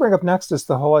I wanted to bring up next is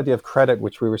the whole idea of credit,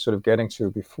 which we were sort of getting to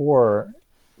before.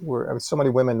 So many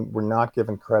women were not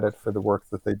given credit for the work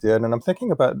that they did. And I'm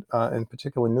thinking about, in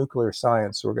particular, nuclear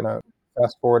science. So we're going to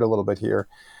fast forward a little bit here.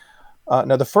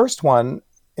 Now, the first one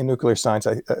in nuclear science,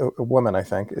 a woman, I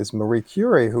think, is Marie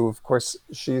Curie, who, of course,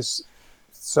 she's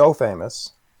so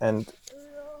famous. And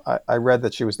I read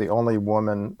that she was the only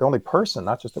woman, the only person,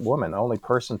 not just a woman, the only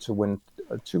person to win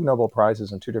 2 Nobel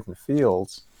Prizes in 2 different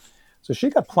fields. So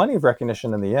she got plenty of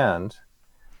recognition in the end,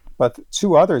 but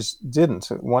 2 others didn't.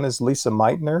 One is Lisa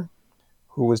Meitner,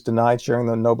 who was denied sharing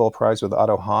the Nobel Prize with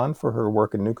Otto Hahn for her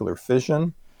work in nuclear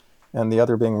fission, and the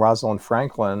other being Rosalind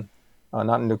Franklin,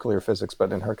 not in nuclear physics,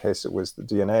 but in her case it was the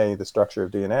DNA, the structure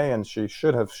of DNA, and she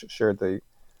should have shared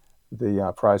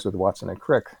the prize with Watson and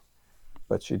Crick,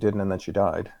 but she didn't, and then she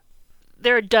died.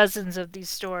 There are dozens of these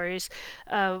stories.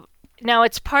 Now,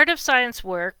 it's part of science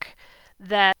work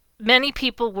that many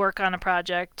people work on a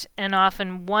project, and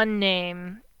often one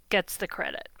name gets the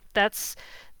credit.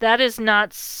 That is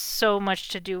not so much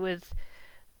to do with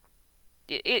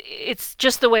it's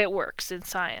just the way it works in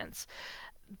science.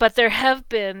 But there have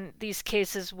been these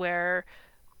cases where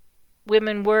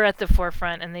women were at the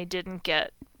forefront and they didn't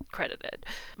get credited.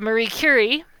 Marie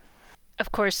Curie,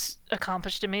 of course,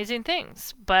 accomplished amazing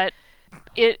things, but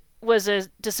it was a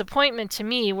disappointment to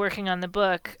me working on the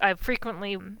book. I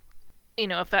frequently,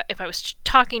 if I was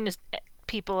talking to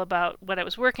people about what I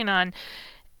was working on,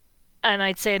 and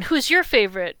I'd say, "And who's your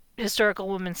favorite historical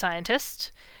woman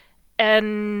scientist?"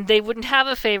 And they wouldn't have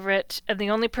a favorite, and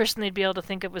the only person they'd be able to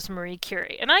think of was Marie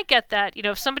Curie. And I get that.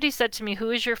 If somebody said to me,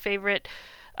 "Who is your favorite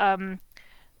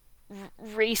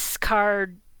race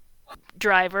car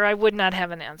driver?" I would not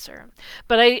have an answer.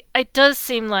 But it does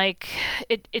seem like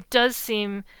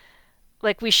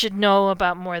we should know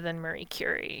about more than Marie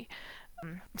Curie.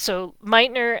 So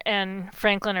Meitner and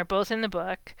Franklin are both in the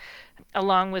book,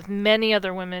 along with many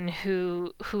other women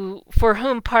who for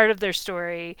whom part of their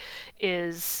story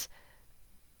is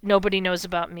nobody knows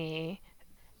about me.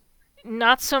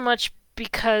 not so much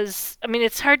because I mean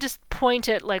it's hard to point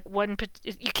at like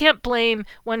you can't blame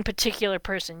one particular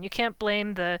person. You can't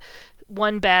blame the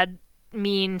one bad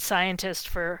mean scientist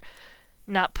for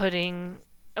not putting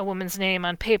a woman's name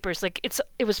on papers. Like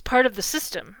it was part of the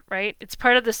system, right? It's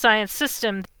part of the science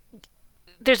system.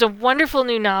 There's a wonderful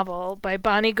new novel by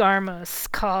Bonnie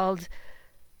Garmus called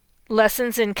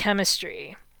Lessons in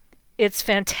Chemistry. It's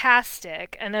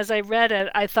fantastic. And as I read it,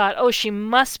 I thought, oh, she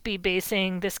must be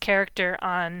basing this character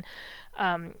on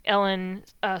Ellen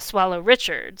Swallow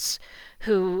Richards,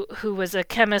 who was a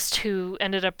chemist who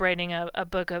ended up writing a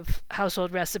book of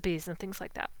household recipes and things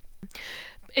like that.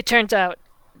 It turns out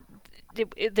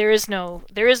there is no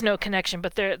connection,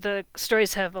 but the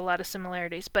stories have a lot of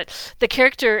similarities. But the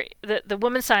character, the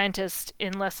woman scientist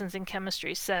in Lessons in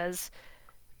Chemistry, says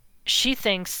she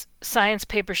thinks science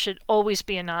papers should always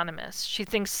be anonymous. She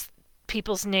thinks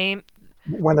people's name.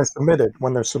 When they're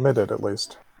submitted at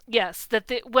least. Yes, that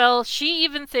well, she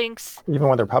even thinks Even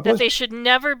when they're that they published? should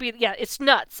never be. Yeah, it's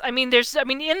nuts. I mean,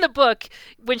 in the book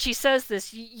when she says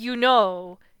this, you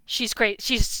know, she's crazy.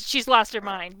 She's lost her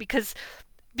mind because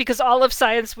all of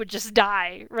science would just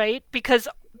die, right? Because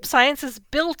science is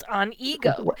built on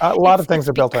ego. A lot of things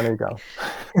are built on ego.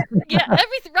 Yeah,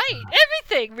 everything, right,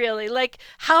 everything really. Like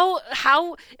how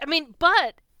I mean,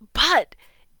 but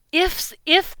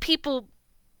if people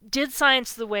did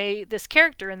science the way this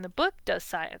character in the book does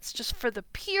science, just for the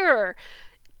pure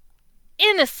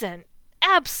innocent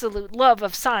absolute love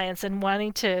of science and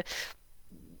wanting to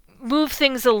move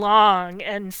things along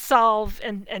and solve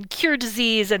and cure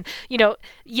disease, and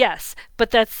yes, but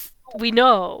that's, we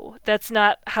know that's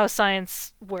not how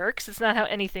science works. It's not how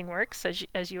anything works,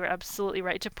 as you were absolutely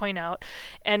right to point out.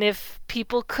 And if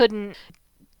people couldn't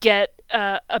get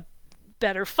a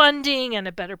better funding and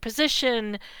a better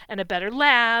position and a better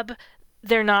lab,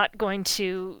 they're not going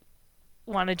to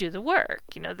want to do the work.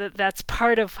 That's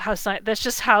part of how science. That's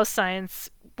just how science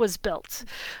was built.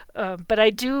 But I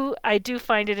do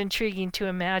find it intriguing to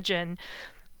imagine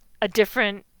a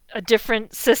different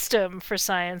system for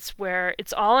science where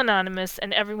it's all anonymous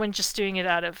and everyone's just doing it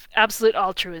out of absolute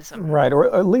altruism. Right,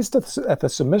 or at least at the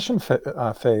submission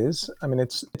phase. I mean,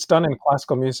 it's done in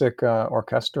classical music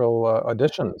orchestral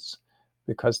auditions,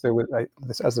 because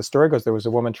as the story goes, there was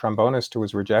a woman trombonist who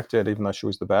was rejected, even though she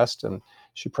was the best, and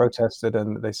she protested,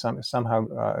 and they somehow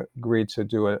agreed to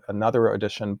do another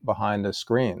audition behind a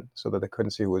screen so that they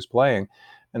couldn't see who was playing.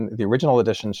 And the original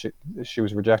audition, she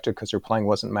was rejected because her playing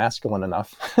wasn't masculine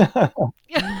enough. But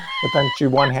then she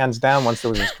won hands down once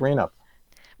there was a screen up.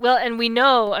 Well, and we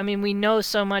know, I mean, we know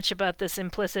so much about this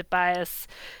implicit bias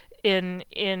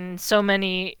in so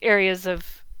many areas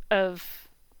of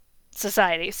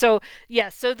society. So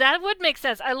yes, so that would make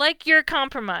sense. I like your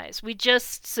compromise. We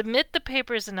just submit the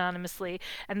papers anonymously,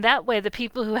 and that way the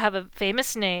people who have a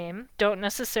famous name don't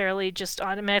necessarily just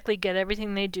automatically get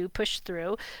everything they do pushed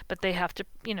through, but they have to,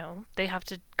 they have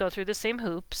to go through the same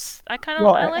hoops.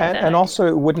 Well, I like that and idea. also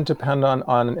it wouldn't depend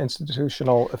on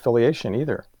institutional affiliation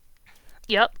either.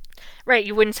 Yep. Right,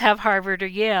 you wouldn't have Harvard or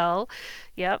Yale.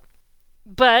 Yep.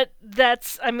 But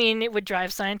that's, I mean, it would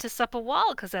drive scientists up a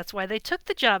wall because that's why they took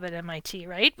the job at MIT,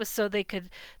 right? Was so they could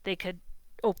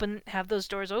have those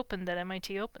doors open that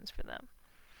MIT opens for them.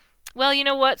 Well, you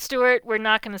know what, Stuart? We're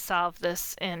not going to solve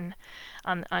this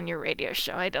on your radio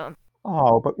show. I don't.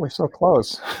 Oh, but we're so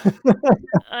close.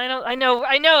 I don't. I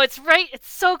know. It's right.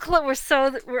 It's so close.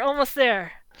 We're almost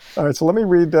there. All right, so let me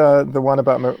read the one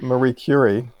about Marie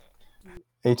Curie,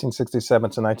 1867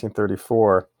 to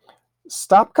 1934.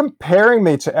 Stop comparing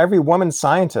me to every woman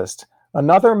scientist.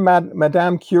 Another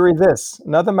Madame Curie this,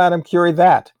 another Madame Curie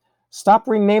that. Stop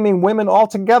renaming women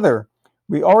altogether.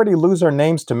 We already lose our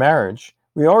names to marriage.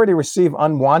 We already receive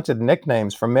unwanted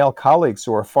nicknames from male colleagues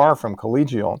who are far from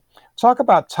collegial. Talk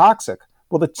about toxic.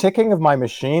 Will the ticking of my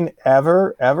machine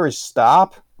ever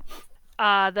stop?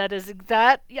 That is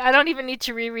that. I don't even need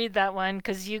to reread that one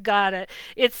because you got it.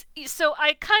 It's so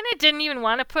I kind of didn't even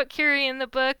want to put Curie in the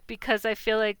book because I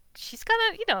feel like she's kind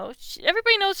of,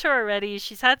 everybody knows her already.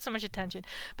 She's had so much attention.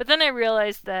 But then I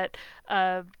realized that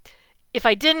if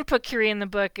I didn't put Curie in the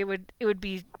book, it would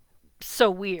be so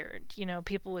weird.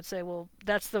 People would say, "Well,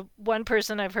 that's the one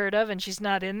person I've heard of, and she's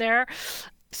not in there."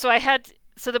 So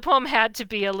the poem had to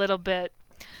be a little bit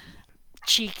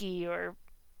cheeky or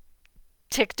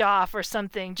ticked off or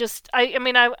something. Just I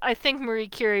mean I think Marie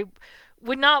Curie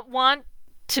would not want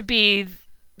to be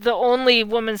the only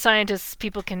woman scientist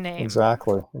people can name.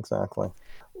 Exactly, exactly.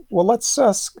 Well,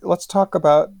 let's talk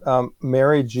about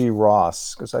Mary G.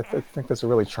 Ross, because I think there's a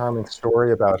really charming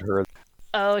story about her.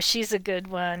 Oh, she's a good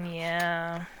one.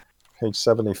 Yeah. Page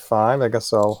 75. I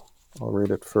guess I'll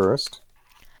read it first.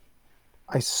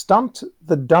 I stumped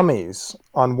the dummies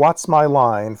on What's My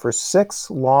Line for 6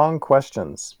 long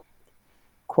questions.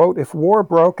 Quote, if war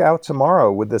broke out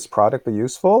tomorrow, would this product be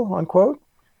useful? Unquote.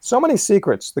 So many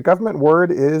secrets. The government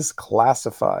word is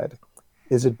classified.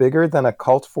 Is it bigger than a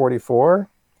Colt 44?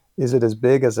 Is it as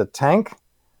big as a tank?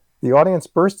 The audience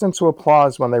burst into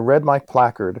applause when they read my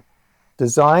placard.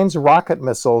 Designs rocket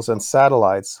missiles and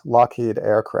satellites, Lockheed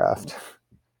Aircraft.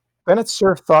 Bennett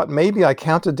Cerf thought maybe I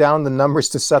counted down the numbers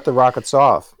to set the rockets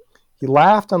off. He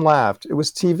laughed and laughed. It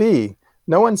was TV.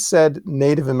 No one said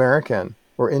Native American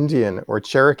or Indian or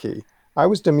Cherokee. I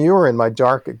was demure in my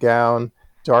dark gown,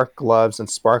 dark gloves, and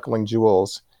sparkling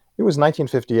jewels. It was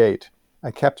 1958. I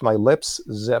kept my lips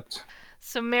zipped.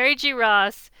 So Mary G.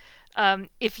 Ross,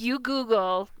 if you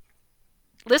Google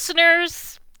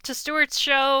listeners to Stewart's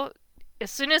show,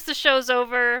 as soon as the show's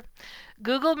over,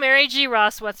 Google Mary G.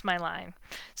 Ross, What's My Line?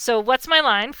 So What's My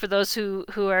Line, for those who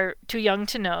are too young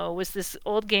to know, was this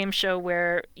old game show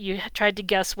where you tried to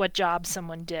guess what job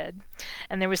someone did.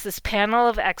 And there was this panel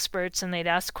of experts, and they'd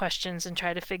ask questions and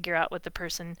try to figure out what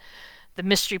the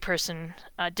mystery person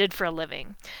did for a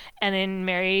living. And in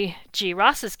Mary G.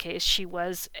 Ross's case, she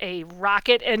was a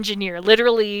rocket engineer.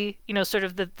 Literally, sort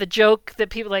of the joke that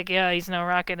people like, yeah, he's no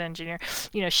rocket engineer.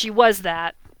 She was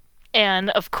that. And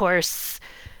of course,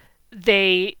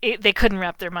 they couldn't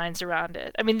wrap their minds around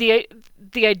it. I mean, the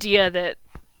idea that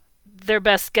their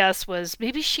best guess was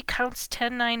maybe she counts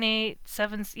 10, 9, 8,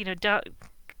 7,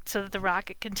 so that the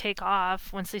rocket can take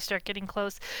off once they start getting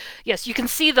close. Yes, you can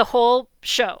see the whole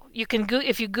show. You can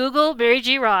if you Google Mary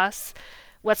G. Ross,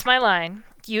 What's My Line?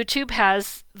 YouTube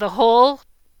has the whole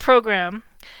program.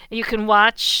 You can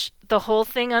watch the whole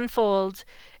thing unfold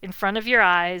in front of your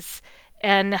eyes,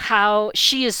 and how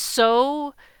she's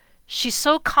so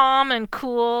calm and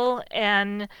cool,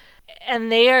 and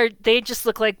they just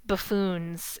look like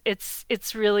buffoons.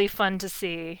 It's really fun to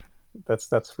see.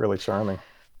 That's really charming.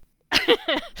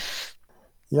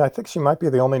 Yeah, I think she might be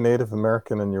the only Native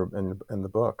American in the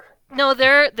book. No,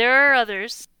 there are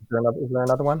others. Is there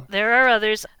another one? There are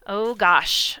others. Oh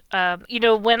gosh,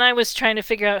 when I was trying to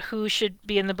figure out who should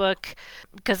be in the book,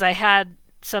 because I had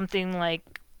something like,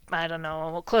 I don't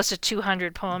know, close to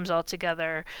 200 poems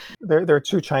altogether. There are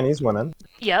 2 Chinese women.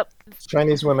 Yep.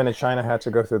 Chinese women in China had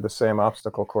to go through the same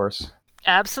obstacle course.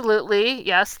 Absolutely.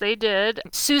 Yes, they did.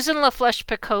 Susan LaFlèche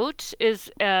Picotte is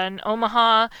an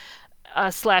Omaha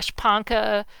 /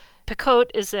 Ponca.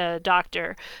 Picotte is a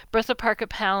doctor. Bertha Parker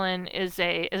Palin is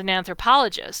an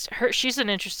anthropologist. She's an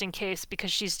interesting case because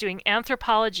she's doing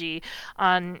anthropology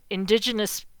on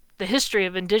the history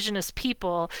of indigenous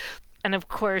people, and of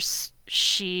course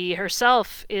she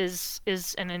herself is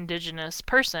an indigenous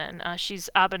person. She's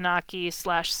Abenaki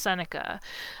 / Seneca.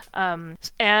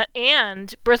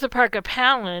 And Bertha Parker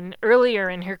Palin, earlier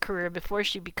in her career, before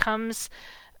she becomes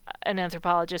an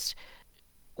anthropologist,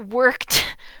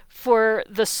 worked for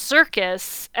the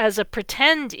circus as a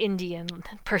pretend Indian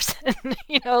person,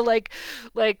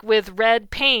 like with red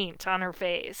paint on her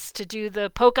face to do the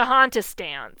Pocahontas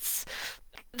dance.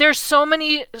 There's so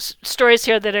many stories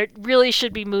here that really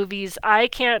should be movies. I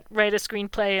can't write a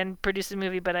screenplay and produce a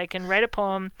movie, but I can write a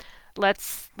poem.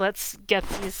 Let's get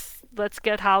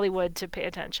Hollywood to pay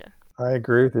attention. I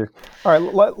agree with you. All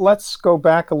right, let's go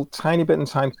back a tiny bit in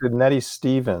time to Nettie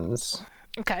Stevens.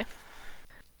 Okay.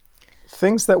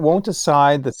 Things that won't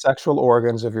decide the sexual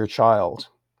organs of your child: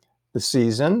 the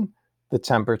season, the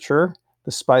temperature,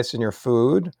 the spice in your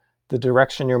food, the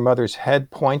direction your mother's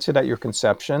head pointed at your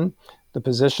conception, the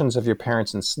positions of your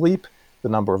parents in sleep, the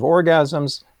number of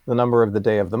orgasms, the number of the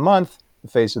day of the month, the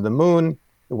phase of the moon,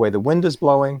 the way the wind is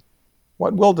blowing.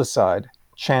 What will decide?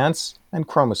 Chance and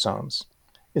chromosomes.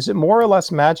 Is it more or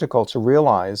less magical to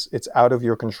realize it's out of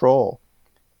your control?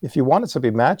 If you want it to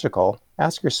be magical,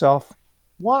 ask yourself,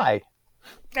 why?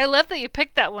 I love that you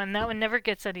picked that one. That one never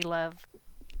gets any love.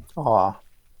 Aw.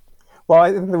 Well,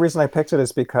 I think the reason I picked it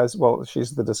is because, well,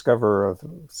 she's the discoverer of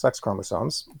sex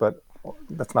chromosomes, but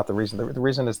that's not the reason. The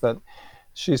reason is that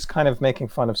she's kind of making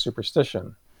fun of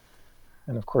superstition.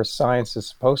 And of course, science is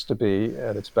supposed to be,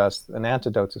 at its best, an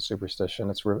antidote to superstition.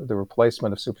 It's the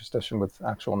replacement of superstition with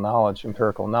actual knowledge,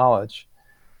 empirical knowledge.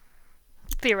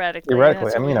 Theoretically.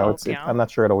 I mean, I'm not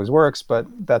sure it always works, but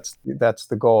that's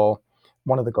the goal,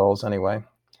 one of the goals anyway.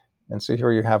 And so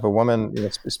here you have a woman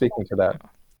speaking to that.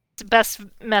 It's the best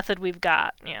method we've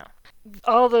got.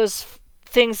 All those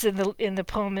things in the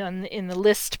poem, in the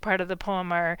list part of the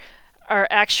poem, are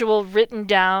actual written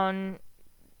down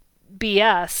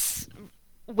BS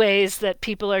ways that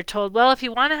people are told, well, if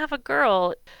you want to have a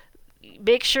girl,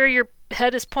 make sure your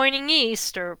head is pointing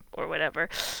east or whatever.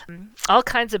 All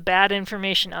kinds of bad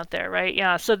information out there, right?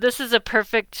 Yeah. So this is a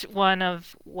perfect one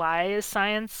of why is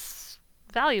science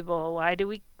valuable? Why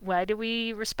do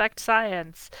we respect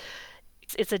science?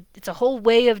 It's a whole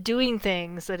way of doing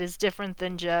things that is different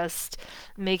than just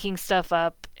making stuff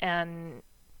up and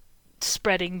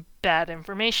spreading bad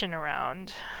information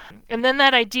around. And then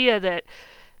that idea that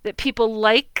people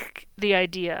like the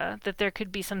idea that there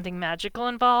could be something magical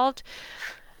involved.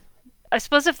 I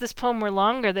suppose if this poem were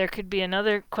longer, there could be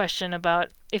another question about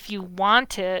if you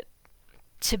want it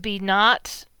to be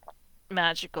not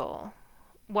magical.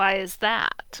 Why is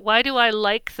that? Why do I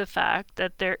like the fact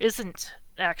that there isn't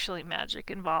actually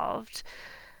magic involved?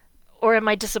 Or am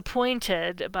I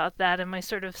disappointed about that? Am I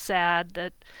sort of sad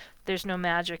that there's no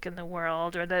magic in the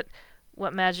world, or that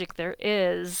what magic there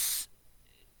is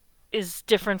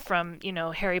different from,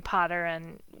 Harry Potter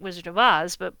and Wizard of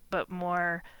Oz, but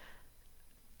more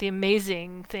the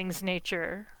amazing things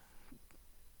nature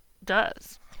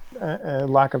does. A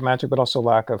lack of magic, but also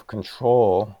lack of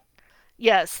control.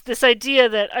 Yes, this idea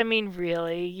that, I mean,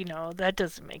 really, that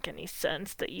doesn't make any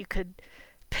sense that you could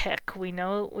pick. We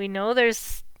know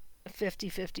there's a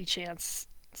 50-50 chance.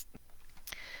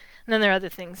 And then there are other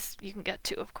things you can get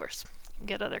to, of course. You can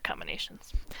get other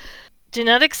combinations.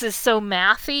 Genetics is so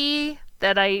mathy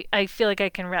that I feel like I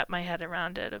can wrap my head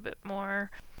around it a bit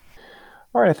more.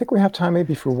 All right, I think we have time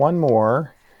maybe for one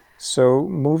more. So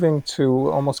moving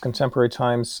to almost contemporary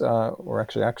times, or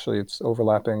actually it's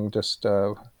overlapping just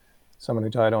someone who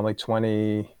died only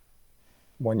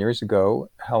 21 years ago,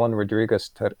 Helen Rodriguez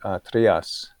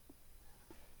Trias.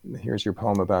 Here's your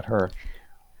poem about her.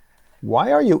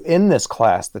 Why are you in this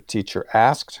class? The teacher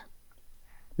asked.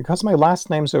 Because my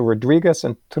last names are Rodriguez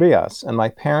and Trias, and my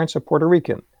parents are Puerto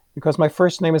Rican. Because my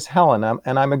first name is Helen,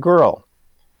 and I'm a girl.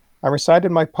 I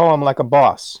recited my poem like a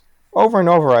boss. Over and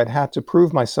over, I'd had to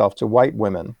prove myself to white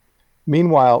women.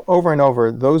 Meanwhile, over and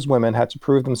over, those women had to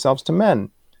prove themselves to men,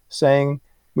 saying,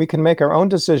 we can make our own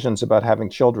decisions about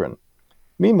having children.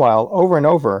 Meanwhile, over and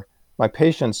over, my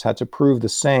patients had to prove the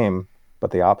same, but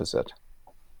the opposite.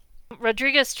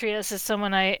 Rodriguez Trias is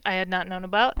someone I had not known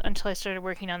about until I started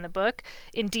working on the book.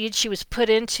 Indeed, she was put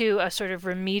into a sort of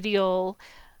remedial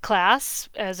class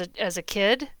as a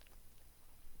kid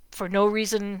for no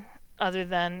reason other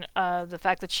than the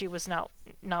fact that she was not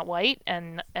white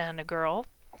and a girl.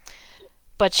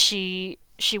 But she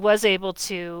was able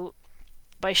to,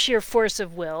 by sheer force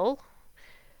of will,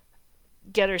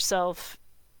 get herself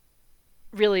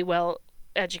really well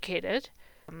educated.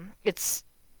 It's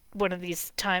one of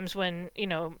these times when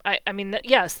I mean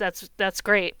yes, that's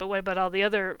great, but what about all the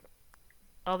other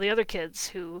kids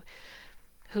who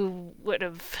would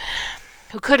have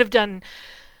who could have done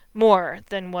more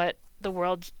than what the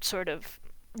world sort of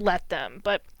let them.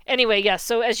 But anyway, yes,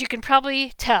 so as you can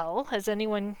probably tell, as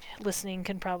anyone listening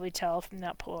can probably tell from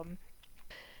that poem,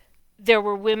 there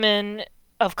were women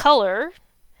of color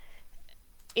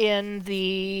in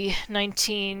the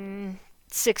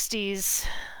 1960s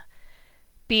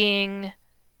being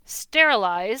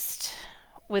sterilized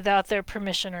without their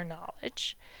permission or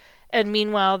knowledge. And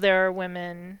meanwhile, there are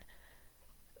women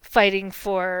fighting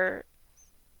for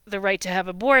the right to have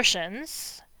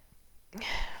abortions.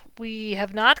 We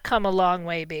have not come a long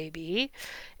way, baby.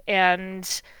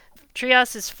 And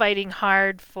Trias is fighting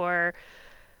hard for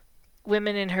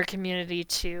women in her community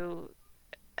to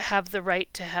have the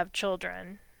right to have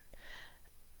children.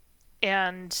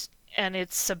 And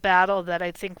it's a battle that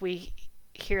I think we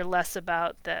hear less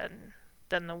about than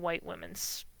the white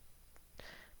women's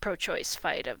pro-choice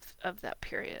fight of that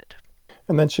period.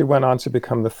 And then she went on to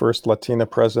become the first Latina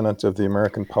president of the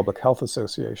American Public Health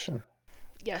Association.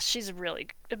 Yes, she's a really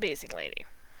amazing lady.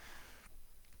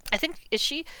 I think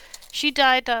she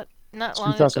died not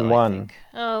long ago, I 2001. think.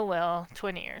 Oh well,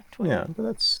 20 years. 20. Yeah, but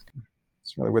it's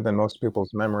really within most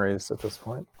people's memories at this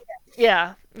point.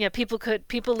 Yeah,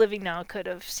 people living now could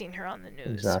have seen her on the news.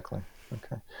 Exactly.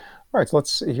 Okay. All right, so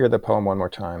let's hear the poem one more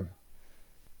time.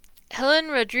 Helen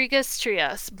Rodriguez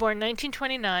Trias, born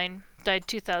 1929, died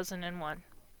 2001.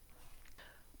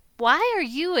 Why are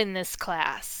you in this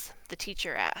class? The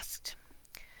teacher asked.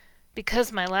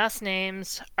 Because my last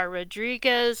names are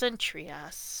Rodriguez and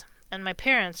Trias, and my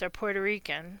parents are Puerto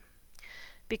Rican.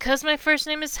 Because my first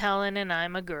name is Helen and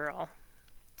I'm a girl.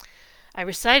 I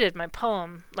recited my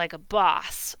poem like a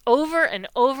boss. Over and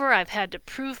over I've had to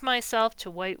prove myself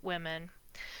to white women.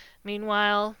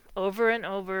 Meanwhile, over and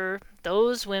over,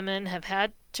 those women have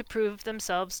had to prove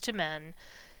themselves to men,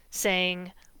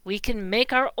 saying, we can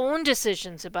make our own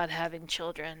decisions about having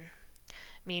children.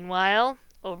 Meanwhile,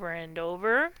 over and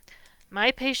over,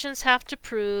 my patients have to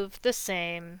prove the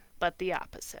same, but the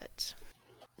opposite.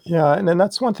 Yeah, and then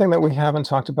that's one thing that we haven't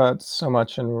talked about so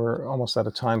much, and we're almost out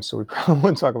of time, so we probably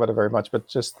wouldn't talk about it very much, but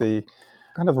just the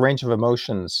kind of range of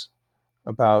emotions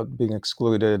about being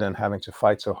excluded and having to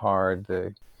fight so hard,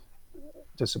 the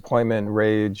disappointment,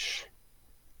 rage,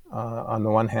 on the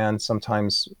one hand,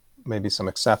 sometimes maybe some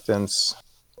acceptance.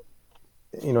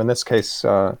 In this case,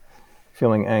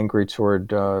 feeling angry toward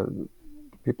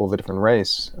people of a different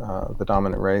race, the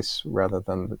dominant race, rather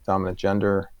than the dominant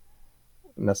gender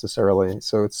necessarily.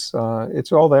 So it's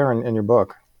all there in your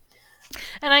book.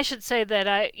 And I should say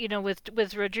that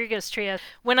with Rodriguez Trias,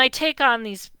 when I take on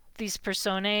these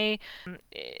personae,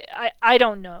 I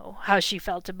don't know how she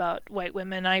felt about white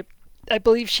women. I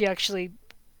believe she actually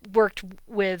worked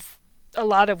with a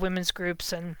lot of women's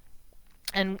groups and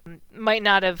might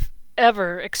not have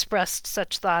ever expressed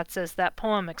such thoughts as that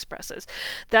poem expresses.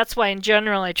 That's why, in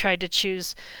general, I tried to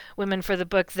choose women for the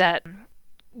book that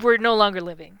were no longer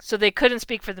living, so they couldn't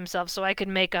speak for themselves, so I could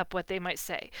make up what they might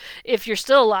say. If you're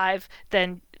still alive,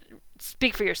 then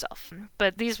speak for yourself.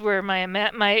 But these were my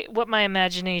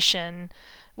imagination,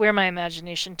 where my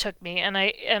imagination took me, and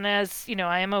as you know,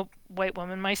 I am a white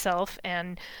woman myself,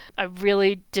 and I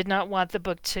really did not want the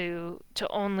book to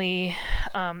only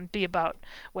be about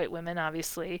white women,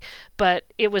 obviously, but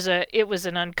it was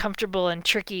an uncomfortable and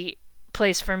tricky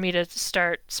place for me to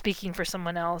start speaking for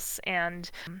someone else,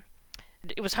 and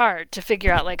it was hard to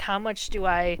figure out, like, how much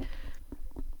can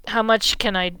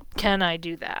I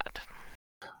do that.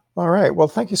 All right. Well,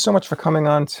 thank you so much for coming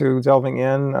on to Delving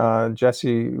In.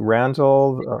 Jessy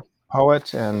Randall,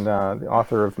 poet and the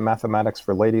author of Mathematics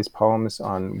for Ladies, Poems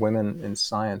on Women in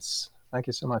Science. Thank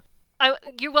you so much.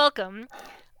 You're welcome.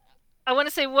 I want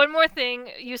to say one more thing.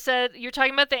 You said you're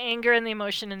talking about the anger and the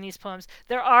emotion in these poems.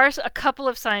 There are a couple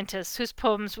of scientists whose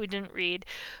poems we didn't read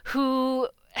who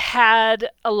had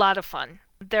a lot of fun.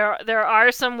 There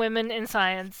are some women in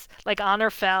science, like Honor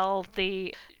Fell,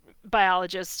 the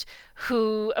biologist,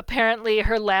 who apparently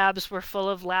her labs were full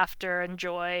of laughter and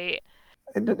joy.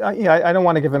 I don't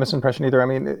want to give a misimpression either. I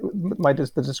mean,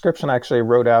 the description I actually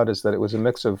wrote out is that it was a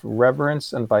mix of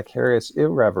reverence and vicarious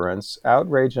irreverence,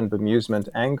 outrage and bemusement,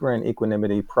 anger and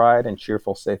equanimity, pride and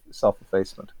cheerful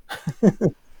self-effacement.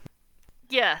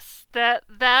 Yes,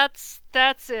 that's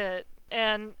it.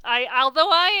 And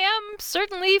although I am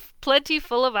certainly plenty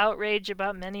full of outrage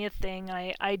about many a thing,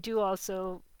 I do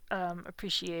also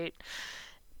appreciate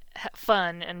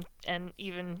fun and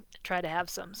even try to have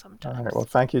some sometimes. All right. Well,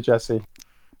 thank you, Jessy.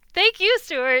 Thank you,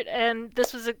 Stuart. And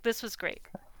this was great.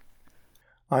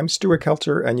 I'm Stuart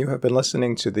Kelter, and you have been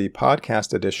listening to the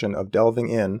podcast edition of Delving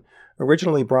In,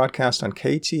 originally broadcast on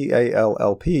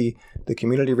KTALLP, the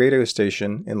community radio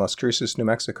station in Las Cruces, New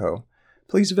Mexico.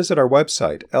 Please visit our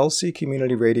website,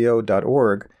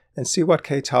 lccommunityradio.org, and see what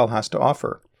KTAL has to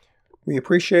offer. We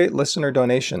appreciate listener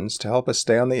donations to help us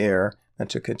stay on the air and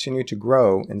to continue to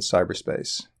grow in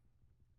cyberspace.